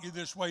 I brought you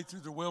this way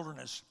through the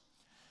wilderness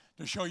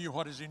to show you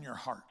what is in your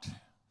heart,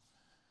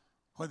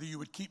 whether you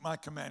would keep my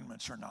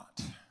commandments or not.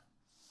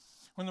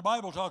 When the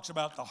Bible talks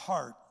about the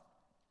heart,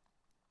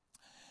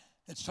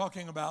 it's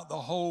talking about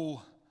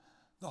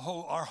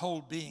our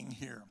whole being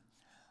here.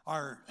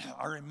 Our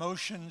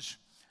emotions,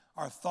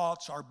 our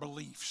thoughts, our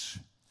beliefs.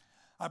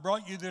 I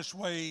brought you this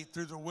way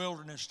through the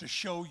wilderness to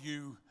show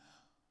you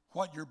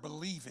what you're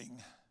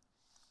believing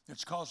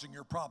that's causing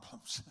your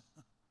problems.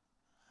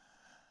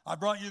 I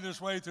brought you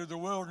this way through the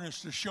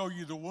wilderness to show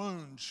you the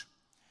wounds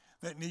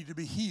that need to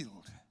be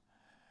healed.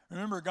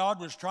 Remember, God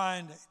was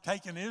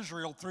taking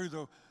Israel through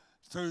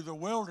the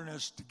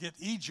wilderness to get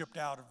Egypt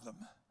out of them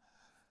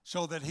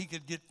so that He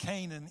could get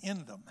Canaan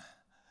in them.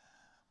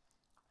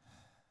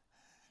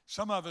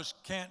 Some of us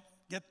can't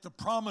get the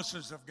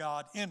promises of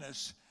God in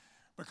us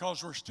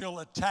because we're still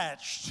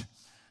attached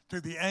to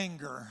the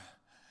anger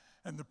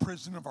and the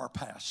prison of our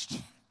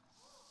past.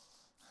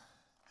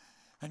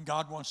 And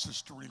God wants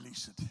us to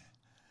release it.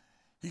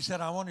 He said,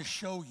 I want to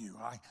show you.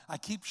 I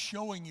keep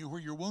showing you where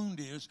your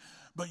wound is,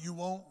 but you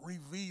won't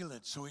reveal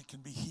it so it can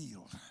be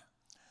healed.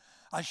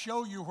 I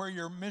show you where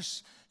your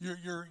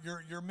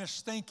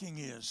misthinking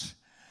is.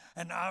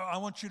 And I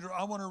want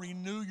to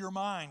renew your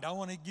mind. I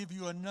want to give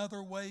you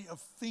another way of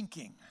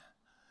thinking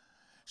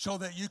so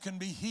that you can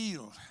be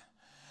healed.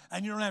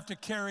 And you don't have to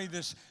carry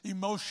this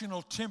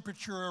emotional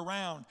temperature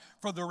around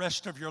for the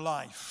rest of your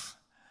life.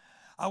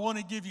 I want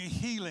to give you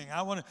healing.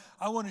 I want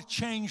to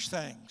change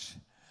things.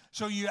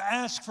 So you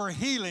ask for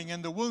healing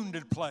in the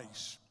wounded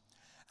place.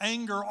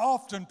 Anger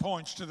often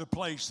points to the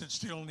place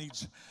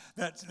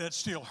that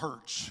still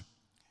hurts.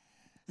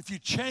 If you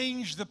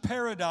change the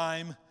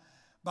paradigm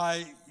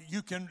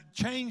you can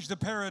change the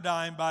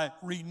paradigm by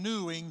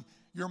renewing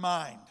your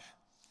mind.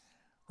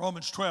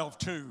 Romans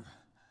 12:2.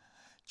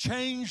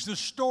 Change the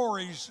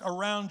stories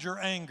around your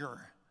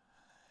anger.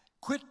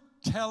 Quit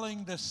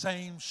telling the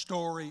same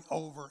story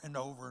over and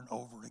over and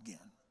over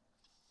again.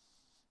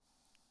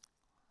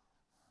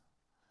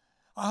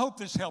 I hope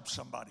this helps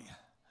somebody.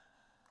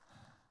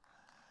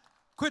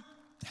 Quit.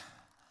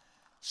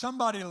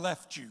 Somebody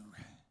left you.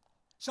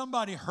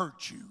 Somebody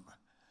hurt you.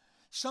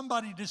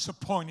 Somebody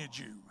disappointed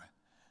you.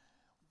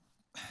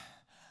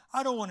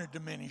 I don't want to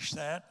diminish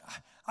that.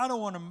 I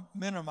don't want to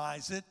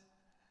minimize it.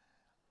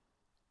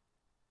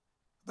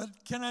 But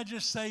can I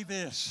just say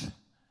this?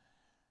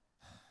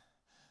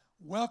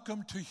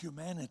 Welcome to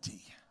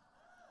humanity.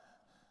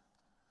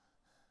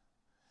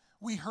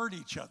 We hurt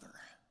each other.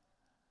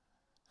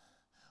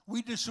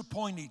 We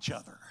disappoint each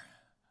other.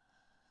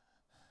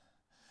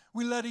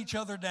 We let each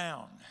other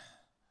down.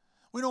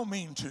 We don't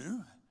mean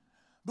to,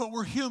 but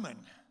we're human.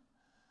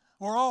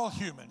 We're all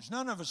humans.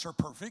 None of us are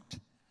perfect.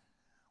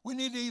 We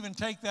need to even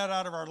take that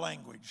out of our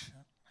language.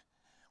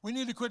 We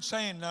need to quit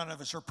saying none of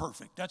us are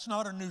perfect. That's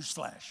not a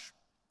newsflash.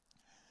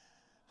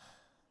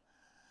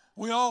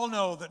 We all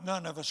know that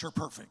none of us are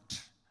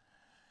perfect.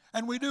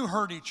 And we do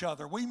hurt each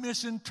other. We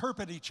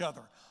misinterpret each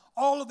other.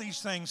 All of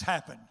these things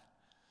happen.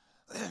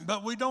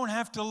 But we don't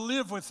have to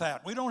live with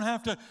that. We don't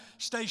have to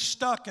stay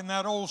stuck in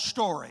that old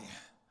story.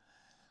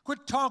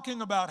 Quit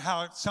talking about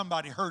how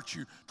somebody hurt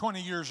you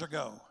 20 years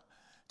ago,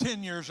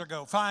 10 years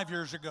ago, 5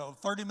 years ago,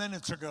 30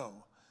 minutes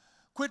ago.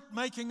 Quit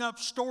making up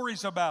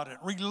stories about it.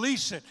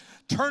 Release it.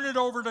 Turn it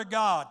over to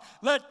God.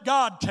 Let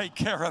God take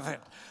care of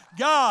it.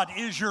 God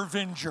is your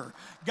avenger.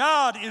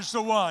 God is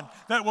the one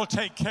that will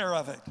take care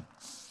of it.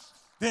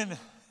 Then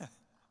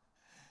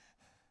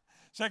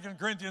 2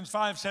 Corinthians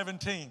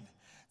 5:17.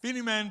 If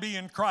any man be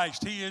in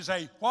Christ, he is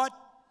a what?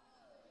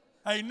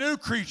 A new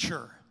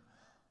creature.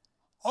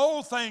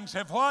 Old things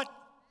have what?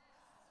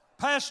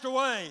 Passed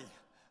away.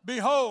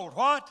 Behold,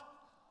 what?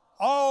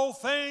 All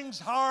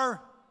things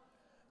are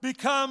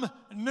become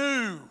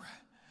new.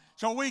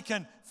 So we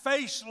can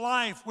face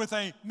life with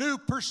a new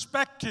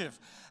perspective.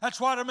 That's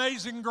what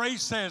Amazing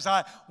Grace says.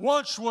 I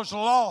once was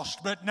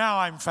lost, but now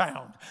I'm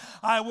found.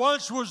 I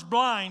once was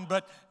blind,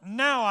 but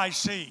now I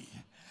see.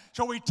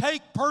 So we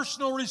take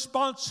personal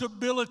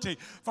responsibility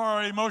for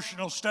our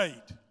emotional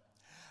state.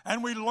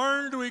 And we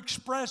learn to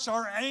express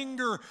our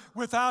anger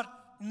without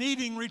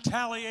needing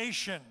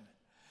retaliation.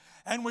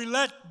 And we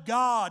let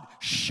God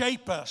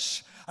shape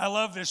us. I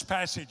love this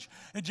passage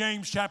in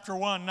James chapter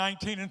 1,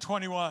 19 and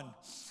 21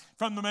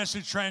 from the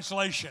Message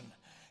translation.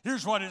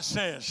 Here's what it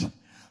says.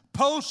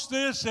 Post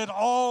this at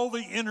all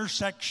the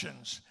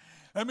intersections.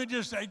 Let me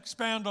just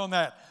expand on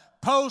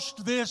that.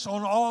 Post this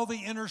on all the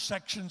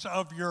intersections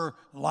of your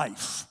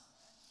life.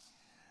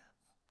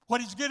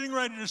 What he's getting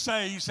ready to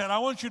say, he said, I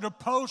want you to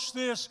post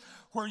this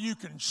where you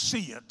can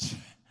see it.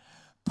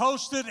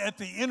 Post it at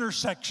the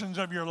intersections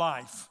of your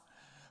life.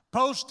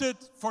 Post it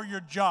for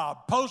your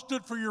job. Post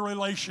it for your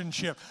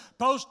relationship.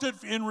 Post it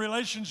in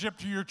relationship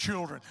to your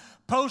children.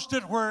 Post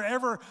it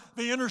wherever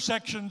the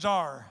intersections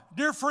are.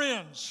 Dear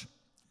friends,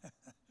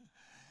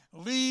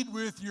 lead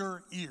with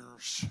your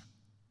ears.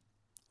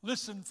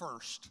 Listen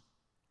first.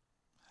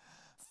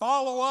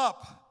 Follow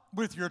up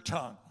with your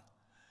tongue.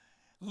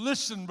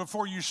 Listen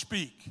before you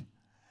speak.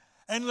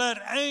 And let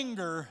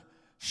anger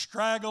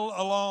straggle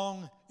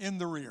along in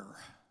the rear.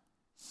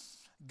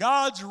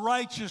 God's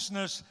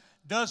righteousness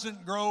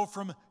doesn't grow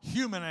from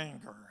human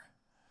anger.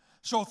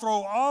 So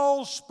throw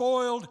all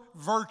spoiled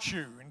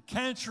virtue and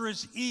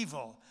cancerous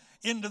evil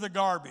into the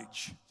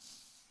garbage.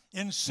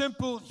 In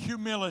simple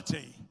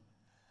humility,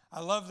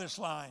 I love this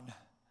line,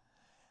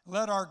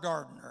 let our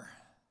gardener,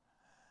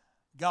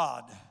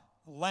 God,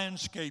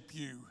 landscape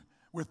you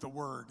with the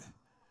word,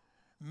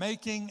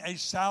 making a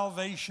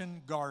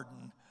salvation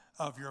garden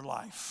of your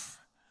life.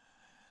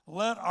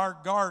 Let our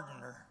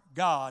gardener,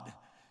 God,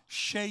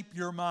 shape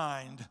your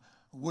mind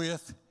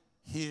with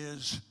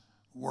His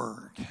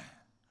word.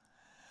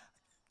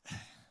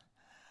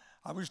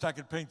 I wish I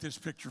could paint this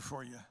picture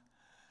for you.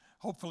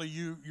 Hopefully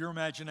your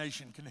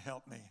imagination can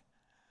help me.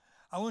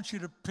 I want you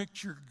to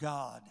picture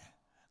God,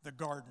 the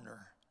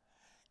gardener,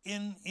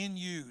 in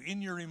you,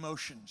 in your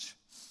emotions.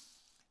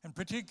 And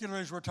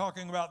particularly as we're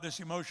talking about this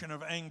emotion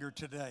of anger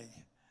today,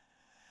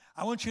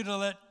 I want you to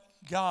let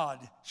God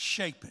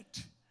shape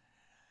it.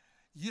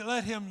 You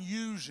let Him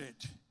use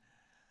it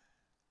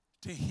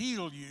to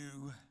heal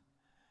you,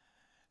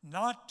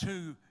 not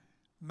to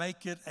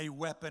make it a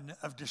weapon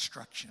of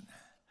destruction.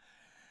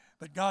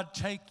 But God,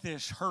 take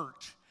this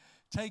hurt,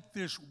 take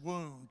this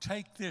wound,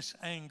 take this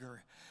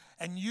anger,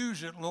 and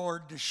use it,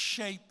 Lord, to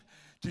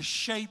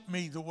shape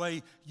me the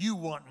way you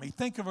want me.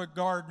 Think of a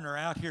gardener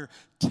out here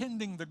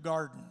tending the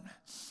garden.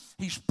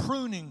 He's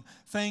pruning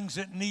things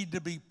that need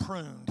to be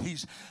pruned.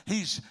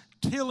 He's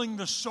tilling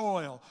the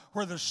soil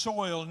where the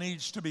soil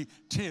needs to be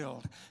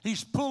tilled.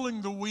 He's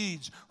pulling the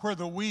weeds where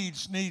the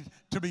weeds need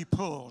to be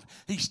pulled.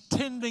 He's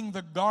tending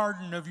the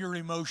garden of your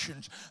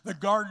emotions, the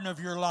garden of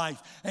your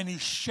life, and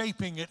He's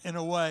shaping it in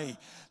a way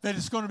that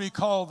it's going to be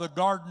called the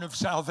garden of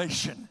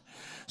salvation.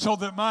 So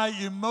that my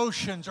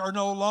emotions are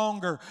no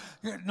longer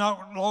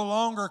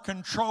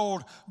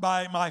controlled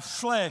by my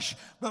flesh,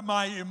 but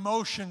my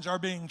emotions are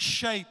being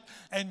shaped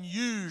and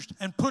used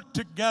and put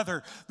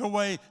together the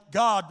way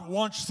God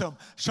wants them,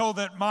 so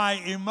that my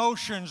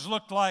emotions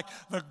look like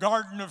the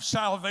garden of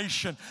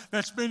salvation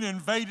that's been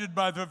invaded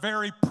by the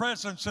very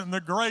presence and the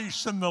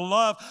grace and the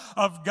love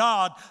of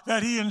God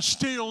that He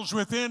instills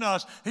within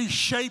us. He's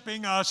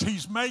shaping us,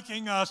 He's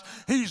making us,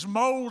 He's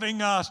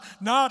molding us,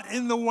 not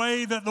in the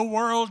way that the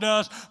world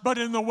does, but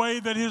in the way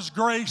that His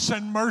grace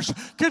and mercy.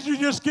 Could you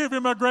just give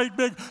Him a great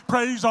big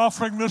praise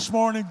offering this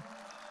morning?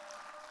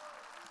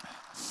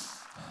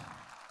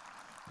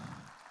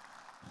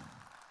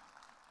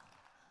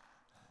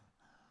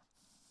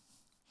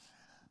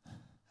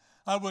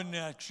 I wouldn't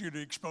ask you to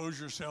expose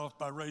yourself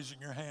by raising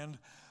your hand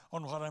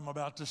on what I'm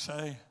about to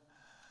say,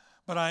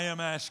 but I am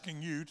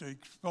asking you to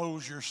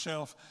expose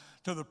yourself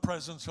to the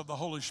presence of the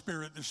Holy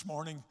Spirit this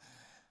morning.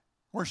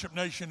 Worship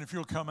Nation, if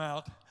you'll come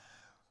out,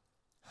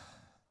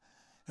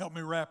 help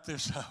me wrap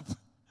this up.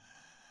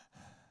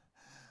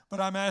 But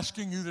I'm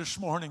asking you this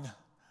morning,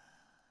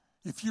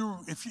 if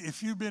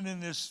you've been in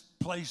this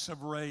place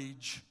of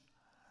rage,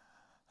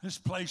 this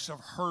place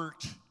of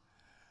hurt,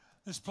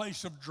 this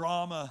place of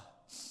drama,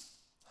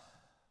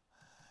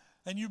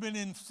 and you've been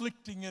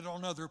inflicting it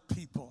on other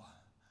people.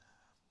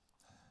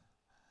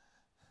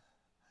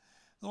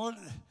 Lord,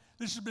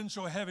 this has been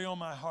so heavy on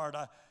my heart.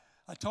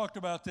 I talked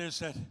about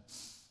this a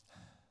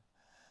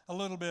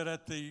little bit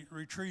at the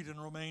retreat in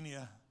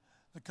Romania,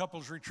 the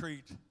couples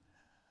retreat.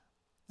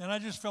 And I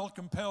just felt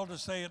compelled to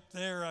say it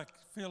there. I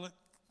feel it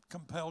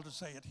compelled to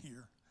say it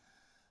here.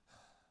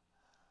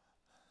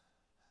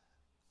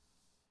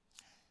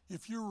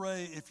 If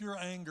your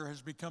anger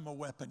has become a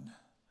weapon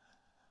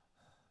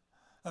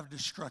of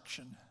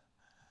destruction,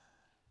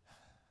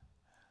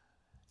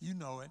 you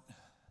know it.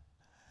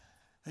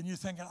 And you're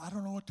thinking, I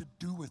don't know what to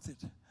do with it.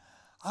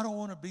 I don't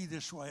want to be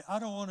this way. I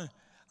don't want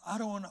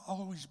to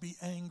always be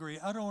angry.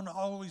 I don't want to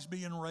always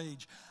be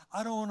enraged.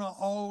 I don't want to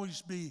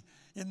always be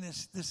in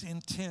this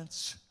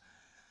intense.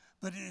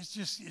 But it's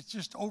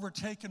just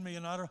overtaken me,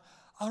 and I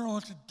don't know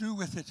what to do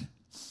with it.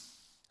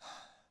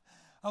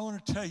 I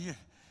want to tell you,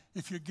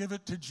 if you give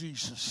it to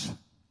Jesus,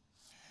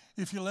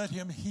 if you let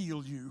Him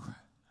heal you,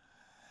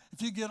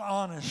 if you get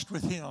honest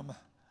with Him,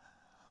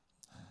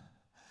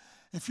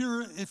 if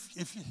you're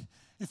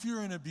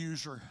an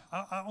abuser,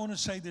 I want to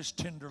say this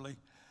tenderly,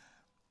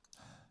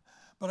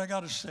 but I got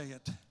to say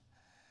it.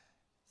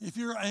 If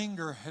your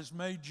anger has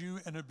made you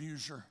an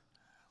abuser,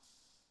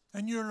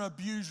 and you're an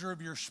abuser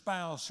of your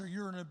spouse, or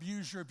you're an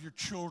abuser of your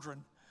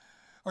children,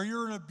 or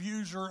you're an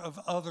abuser of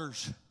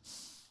others,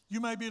 you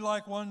may be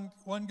like one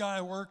guy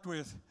I worked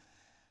with.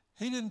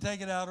 He didn't take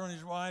it out on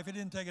his wife. He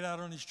didn't take it out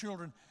on his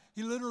children.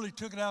 He literally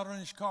took it out on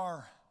his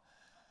car.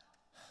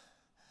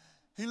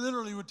 He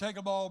literally would take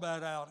a ball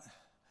bat out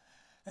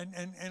and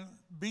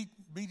beat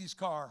his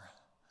car.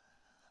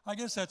 I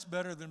guess that's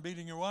better than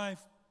beating your wife.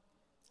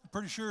 I'm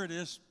pretty sure it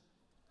is.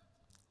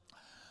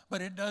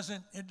 But it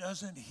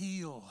doesn't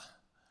heal.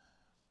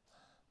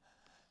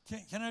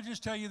 Can I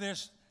just tell you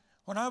this?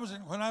 When I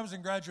was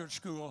in graduate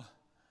school,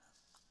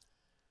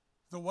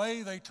 the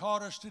way they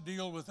taught us to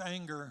deal with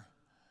anger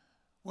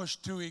was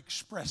to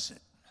express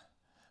it.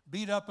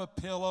 Beat up a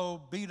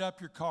pillow, beat up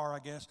your car, I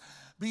guess.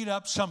 Beat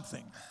up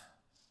something.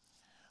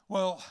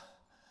 Well,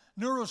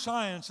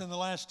 neuroscience in the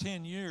last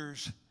 10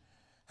 years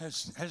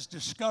has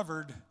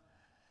discovered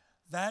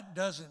that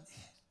doesn't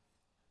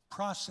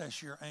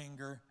process your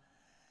anger.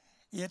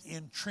 It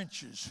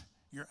entrenches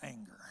your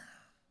anger.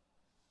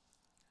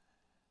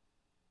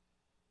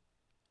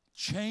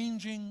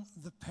 Changing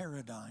the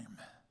paradigm.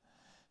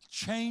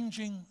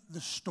 Changing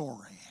the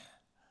story.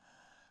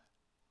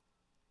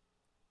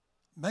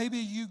 Maybe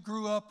you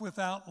grew up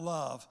without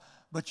love,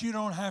 but you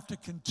don't have to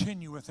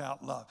continue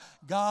without love.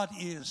 God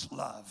is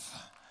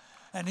love,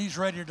 and He's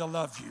ready to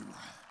love you.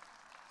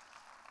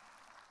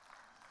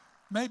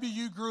 Maybe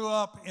you grew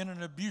up in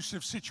an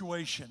abusive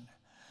situation.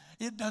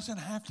 It doesn't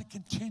have to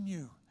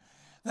continue.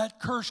 That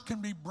curse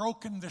can be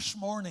broken this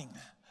morning.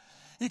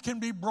 It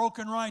can be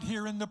broken right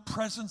here in the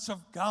presence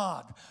of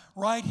God,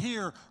 right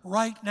here,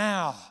 right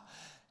now.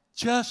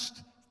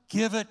 Just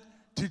give it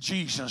to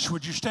Jesus.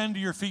 Would you stand to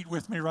your feet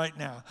with me right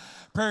now?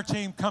 Prayer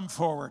team, come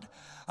forward.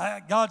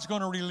 God's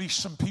going to release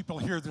some people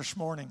here this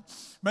morning.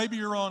 Maybe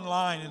you're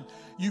online and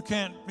you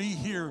can't be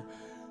here.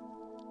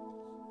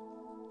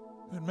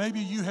 And maybe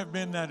you have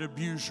been that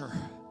abuser.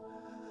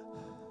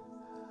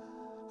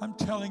 I'm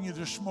telling you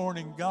this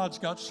morning, God's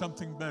got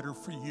something better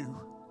for you.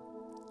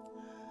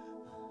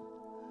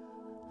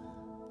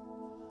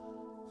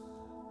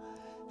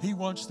 He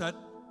wants that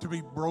to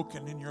be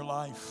broken in your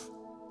life.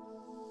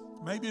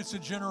 Maybe it's a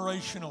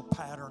generational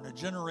pattern, a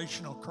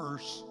generational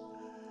curse.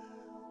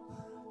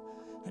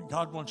 And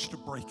God wants to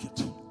break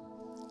it.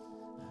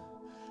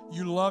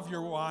 You love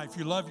your wife,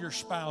 you love your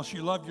spouse,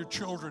 you love your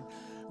children,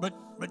 but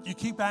you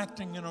keep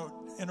acting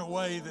in a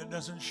way that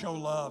doesn't show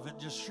love. It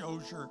just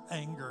shows your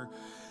anger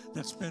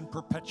that's been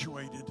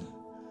perpetuated,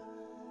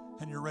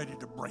 and you're ready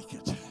to break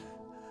it.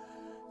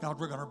 God,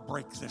 we're going to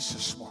break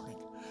this morning.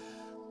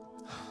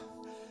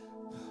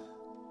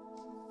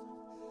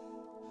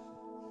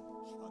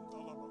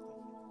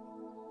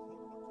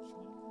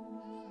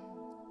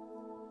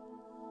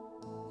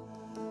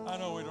 I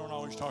know we don't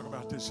always talk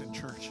about this in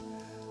church,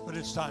 but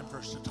it's time for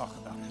us to talk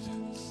about it.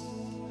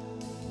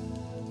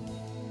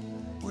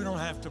 We don't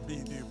have to be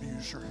the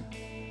abuser.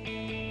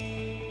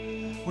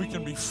 We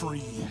can be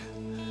free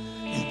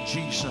in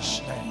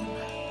Jesus' name.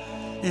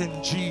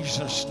 In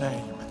Jesus'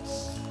 name.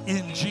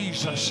 In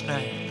Jesus'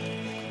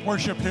 name.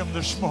 Worship Him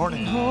this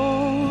morning.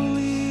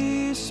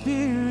 Holy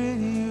Spirit,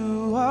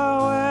 you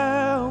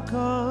are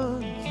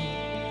welcome.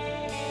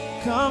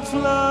 Come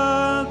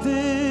flood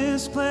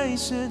this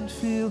place and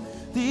fill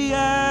the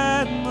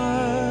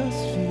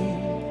atmosphere.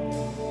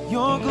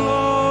 Your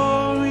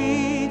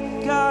glory,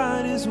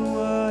 God, is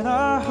what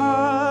our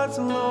hearts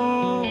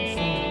long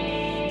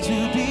for.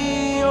 To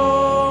be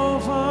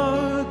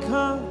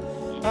overcome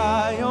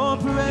by your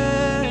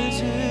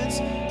presence,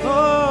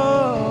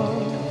 oh,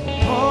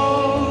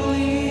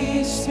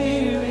 Holy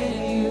Spirit,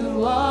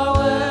 you are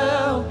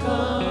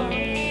welcome.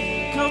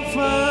 Come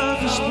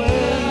flood this place.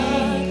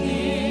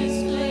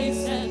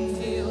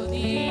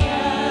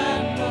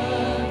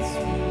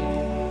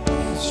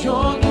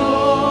 Your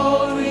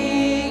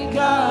glory,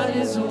 God,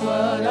 is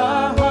what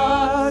our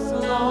hearts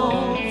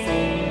long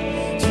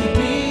for. To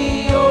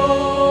be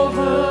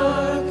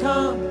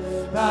overcome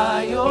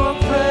by your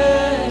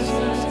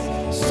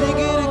presence. Sing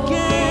it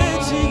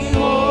again, sing it.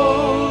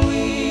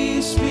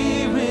 Holy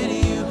Spirit,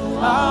 you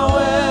are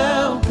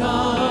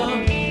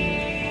welcome.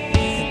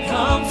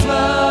 Come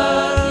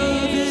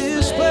flood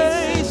this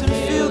place and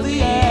fill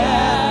the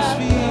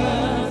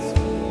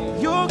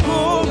atmosphere. Your glory.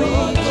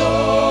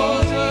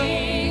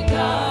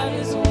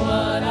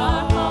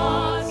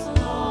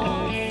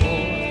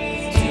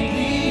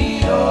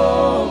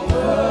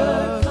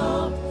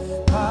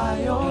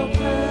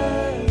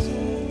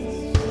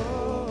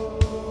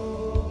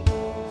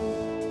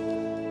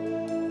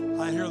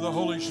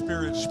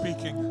 Spirit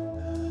speaking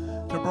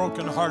to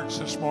broken hearts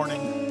this morning,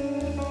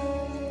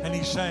 and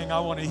He's saying, I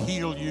want to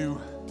heal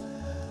you.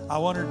 I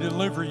want to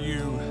deliver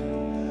you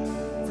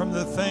from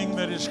the thing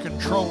that is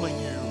controlling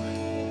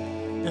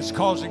you. It's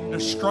causing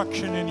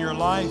destruction in your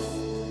life.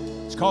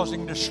 It's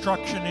causing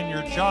destruction in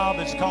your job.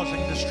 It's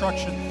causing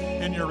destruction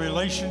in your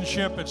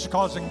relationship. It's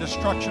causing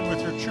destruction with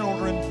your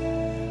children.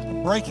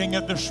 I'm breaking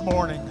it this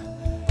morning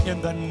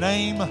in the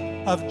name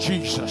of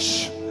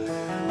Jesus.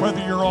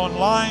 Whether you're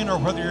online or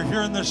whether you're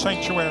here in the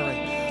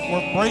sanctuary,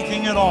 we're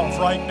breaking it off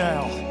right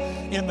now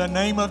in the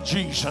name of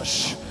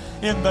Jesus.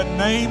 In the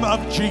name of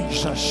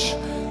Jesus.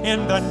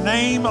 In the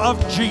name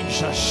of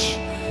Jesus.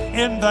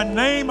 In the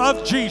name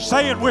of Jesus.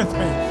 Say it with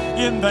me.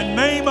 In the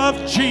name of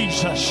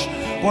Jesus.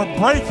 We're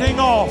breaking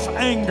off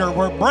anger.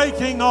 We're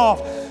breaking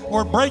off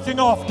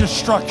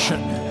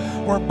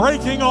destruction. We're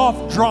breaking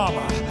off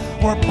drama.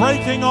 We're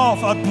breaking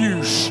off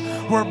abuse.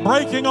 We're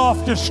breaking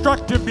off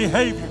destructive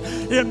behavior.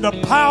 In the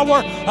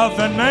power of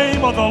the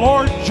name of the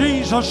Lord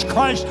Jesus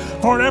Christ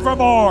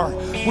forevermore.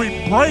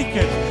 We break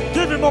it.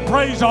 Give Him a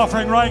praise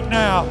offering right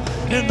now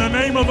in the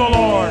name of the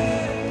Lord.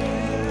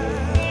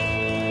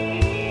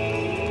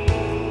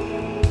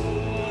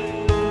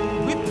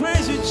 We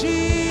praise you,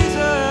 Jesus.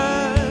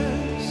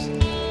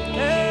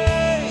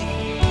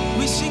 Hey,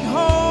 we sing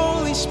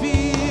Holy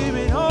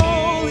Spirit,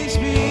 Holy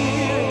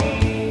Spirit.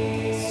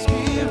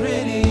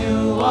 Spirit,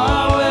 you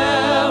are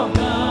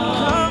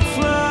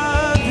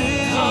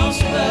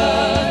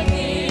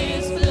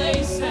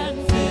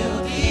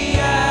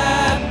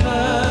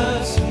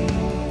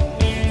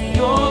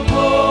Your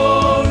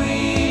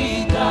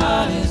glory,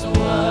 God, is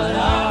what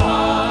I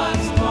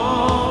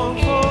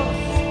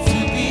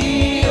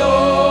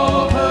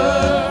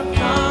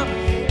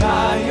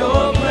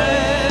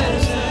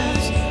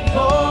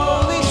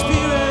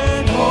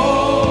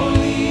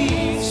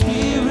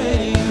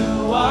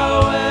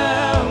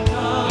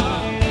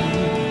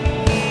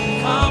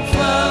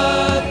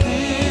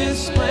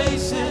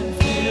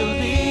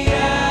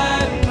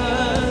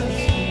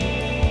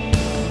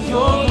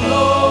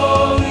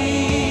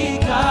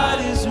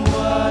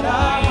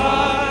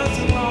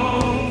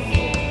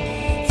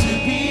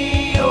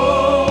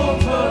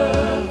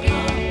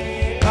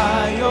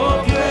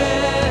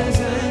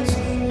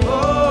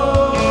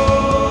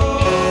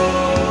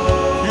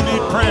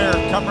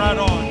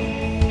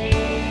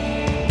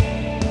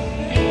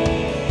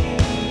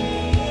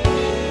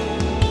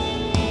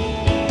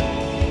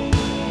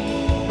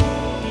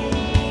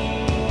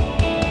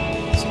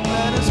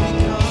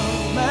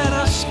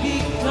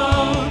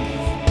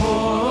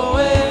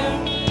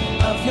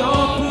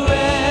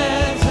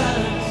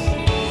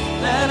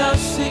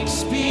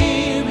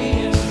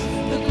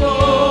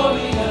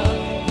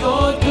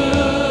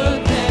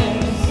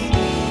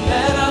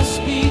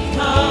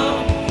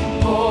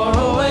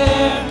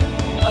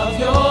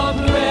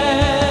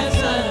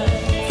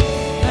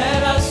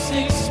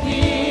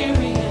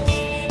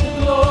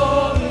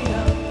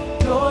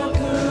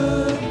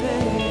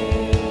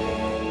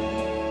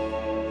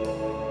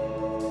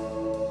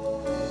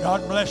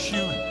bless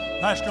you.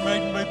 Pastor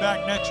Maiden will be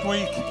back next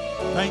week.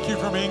 Thank you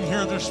for being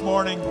here this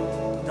morning.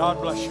 God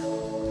bless you.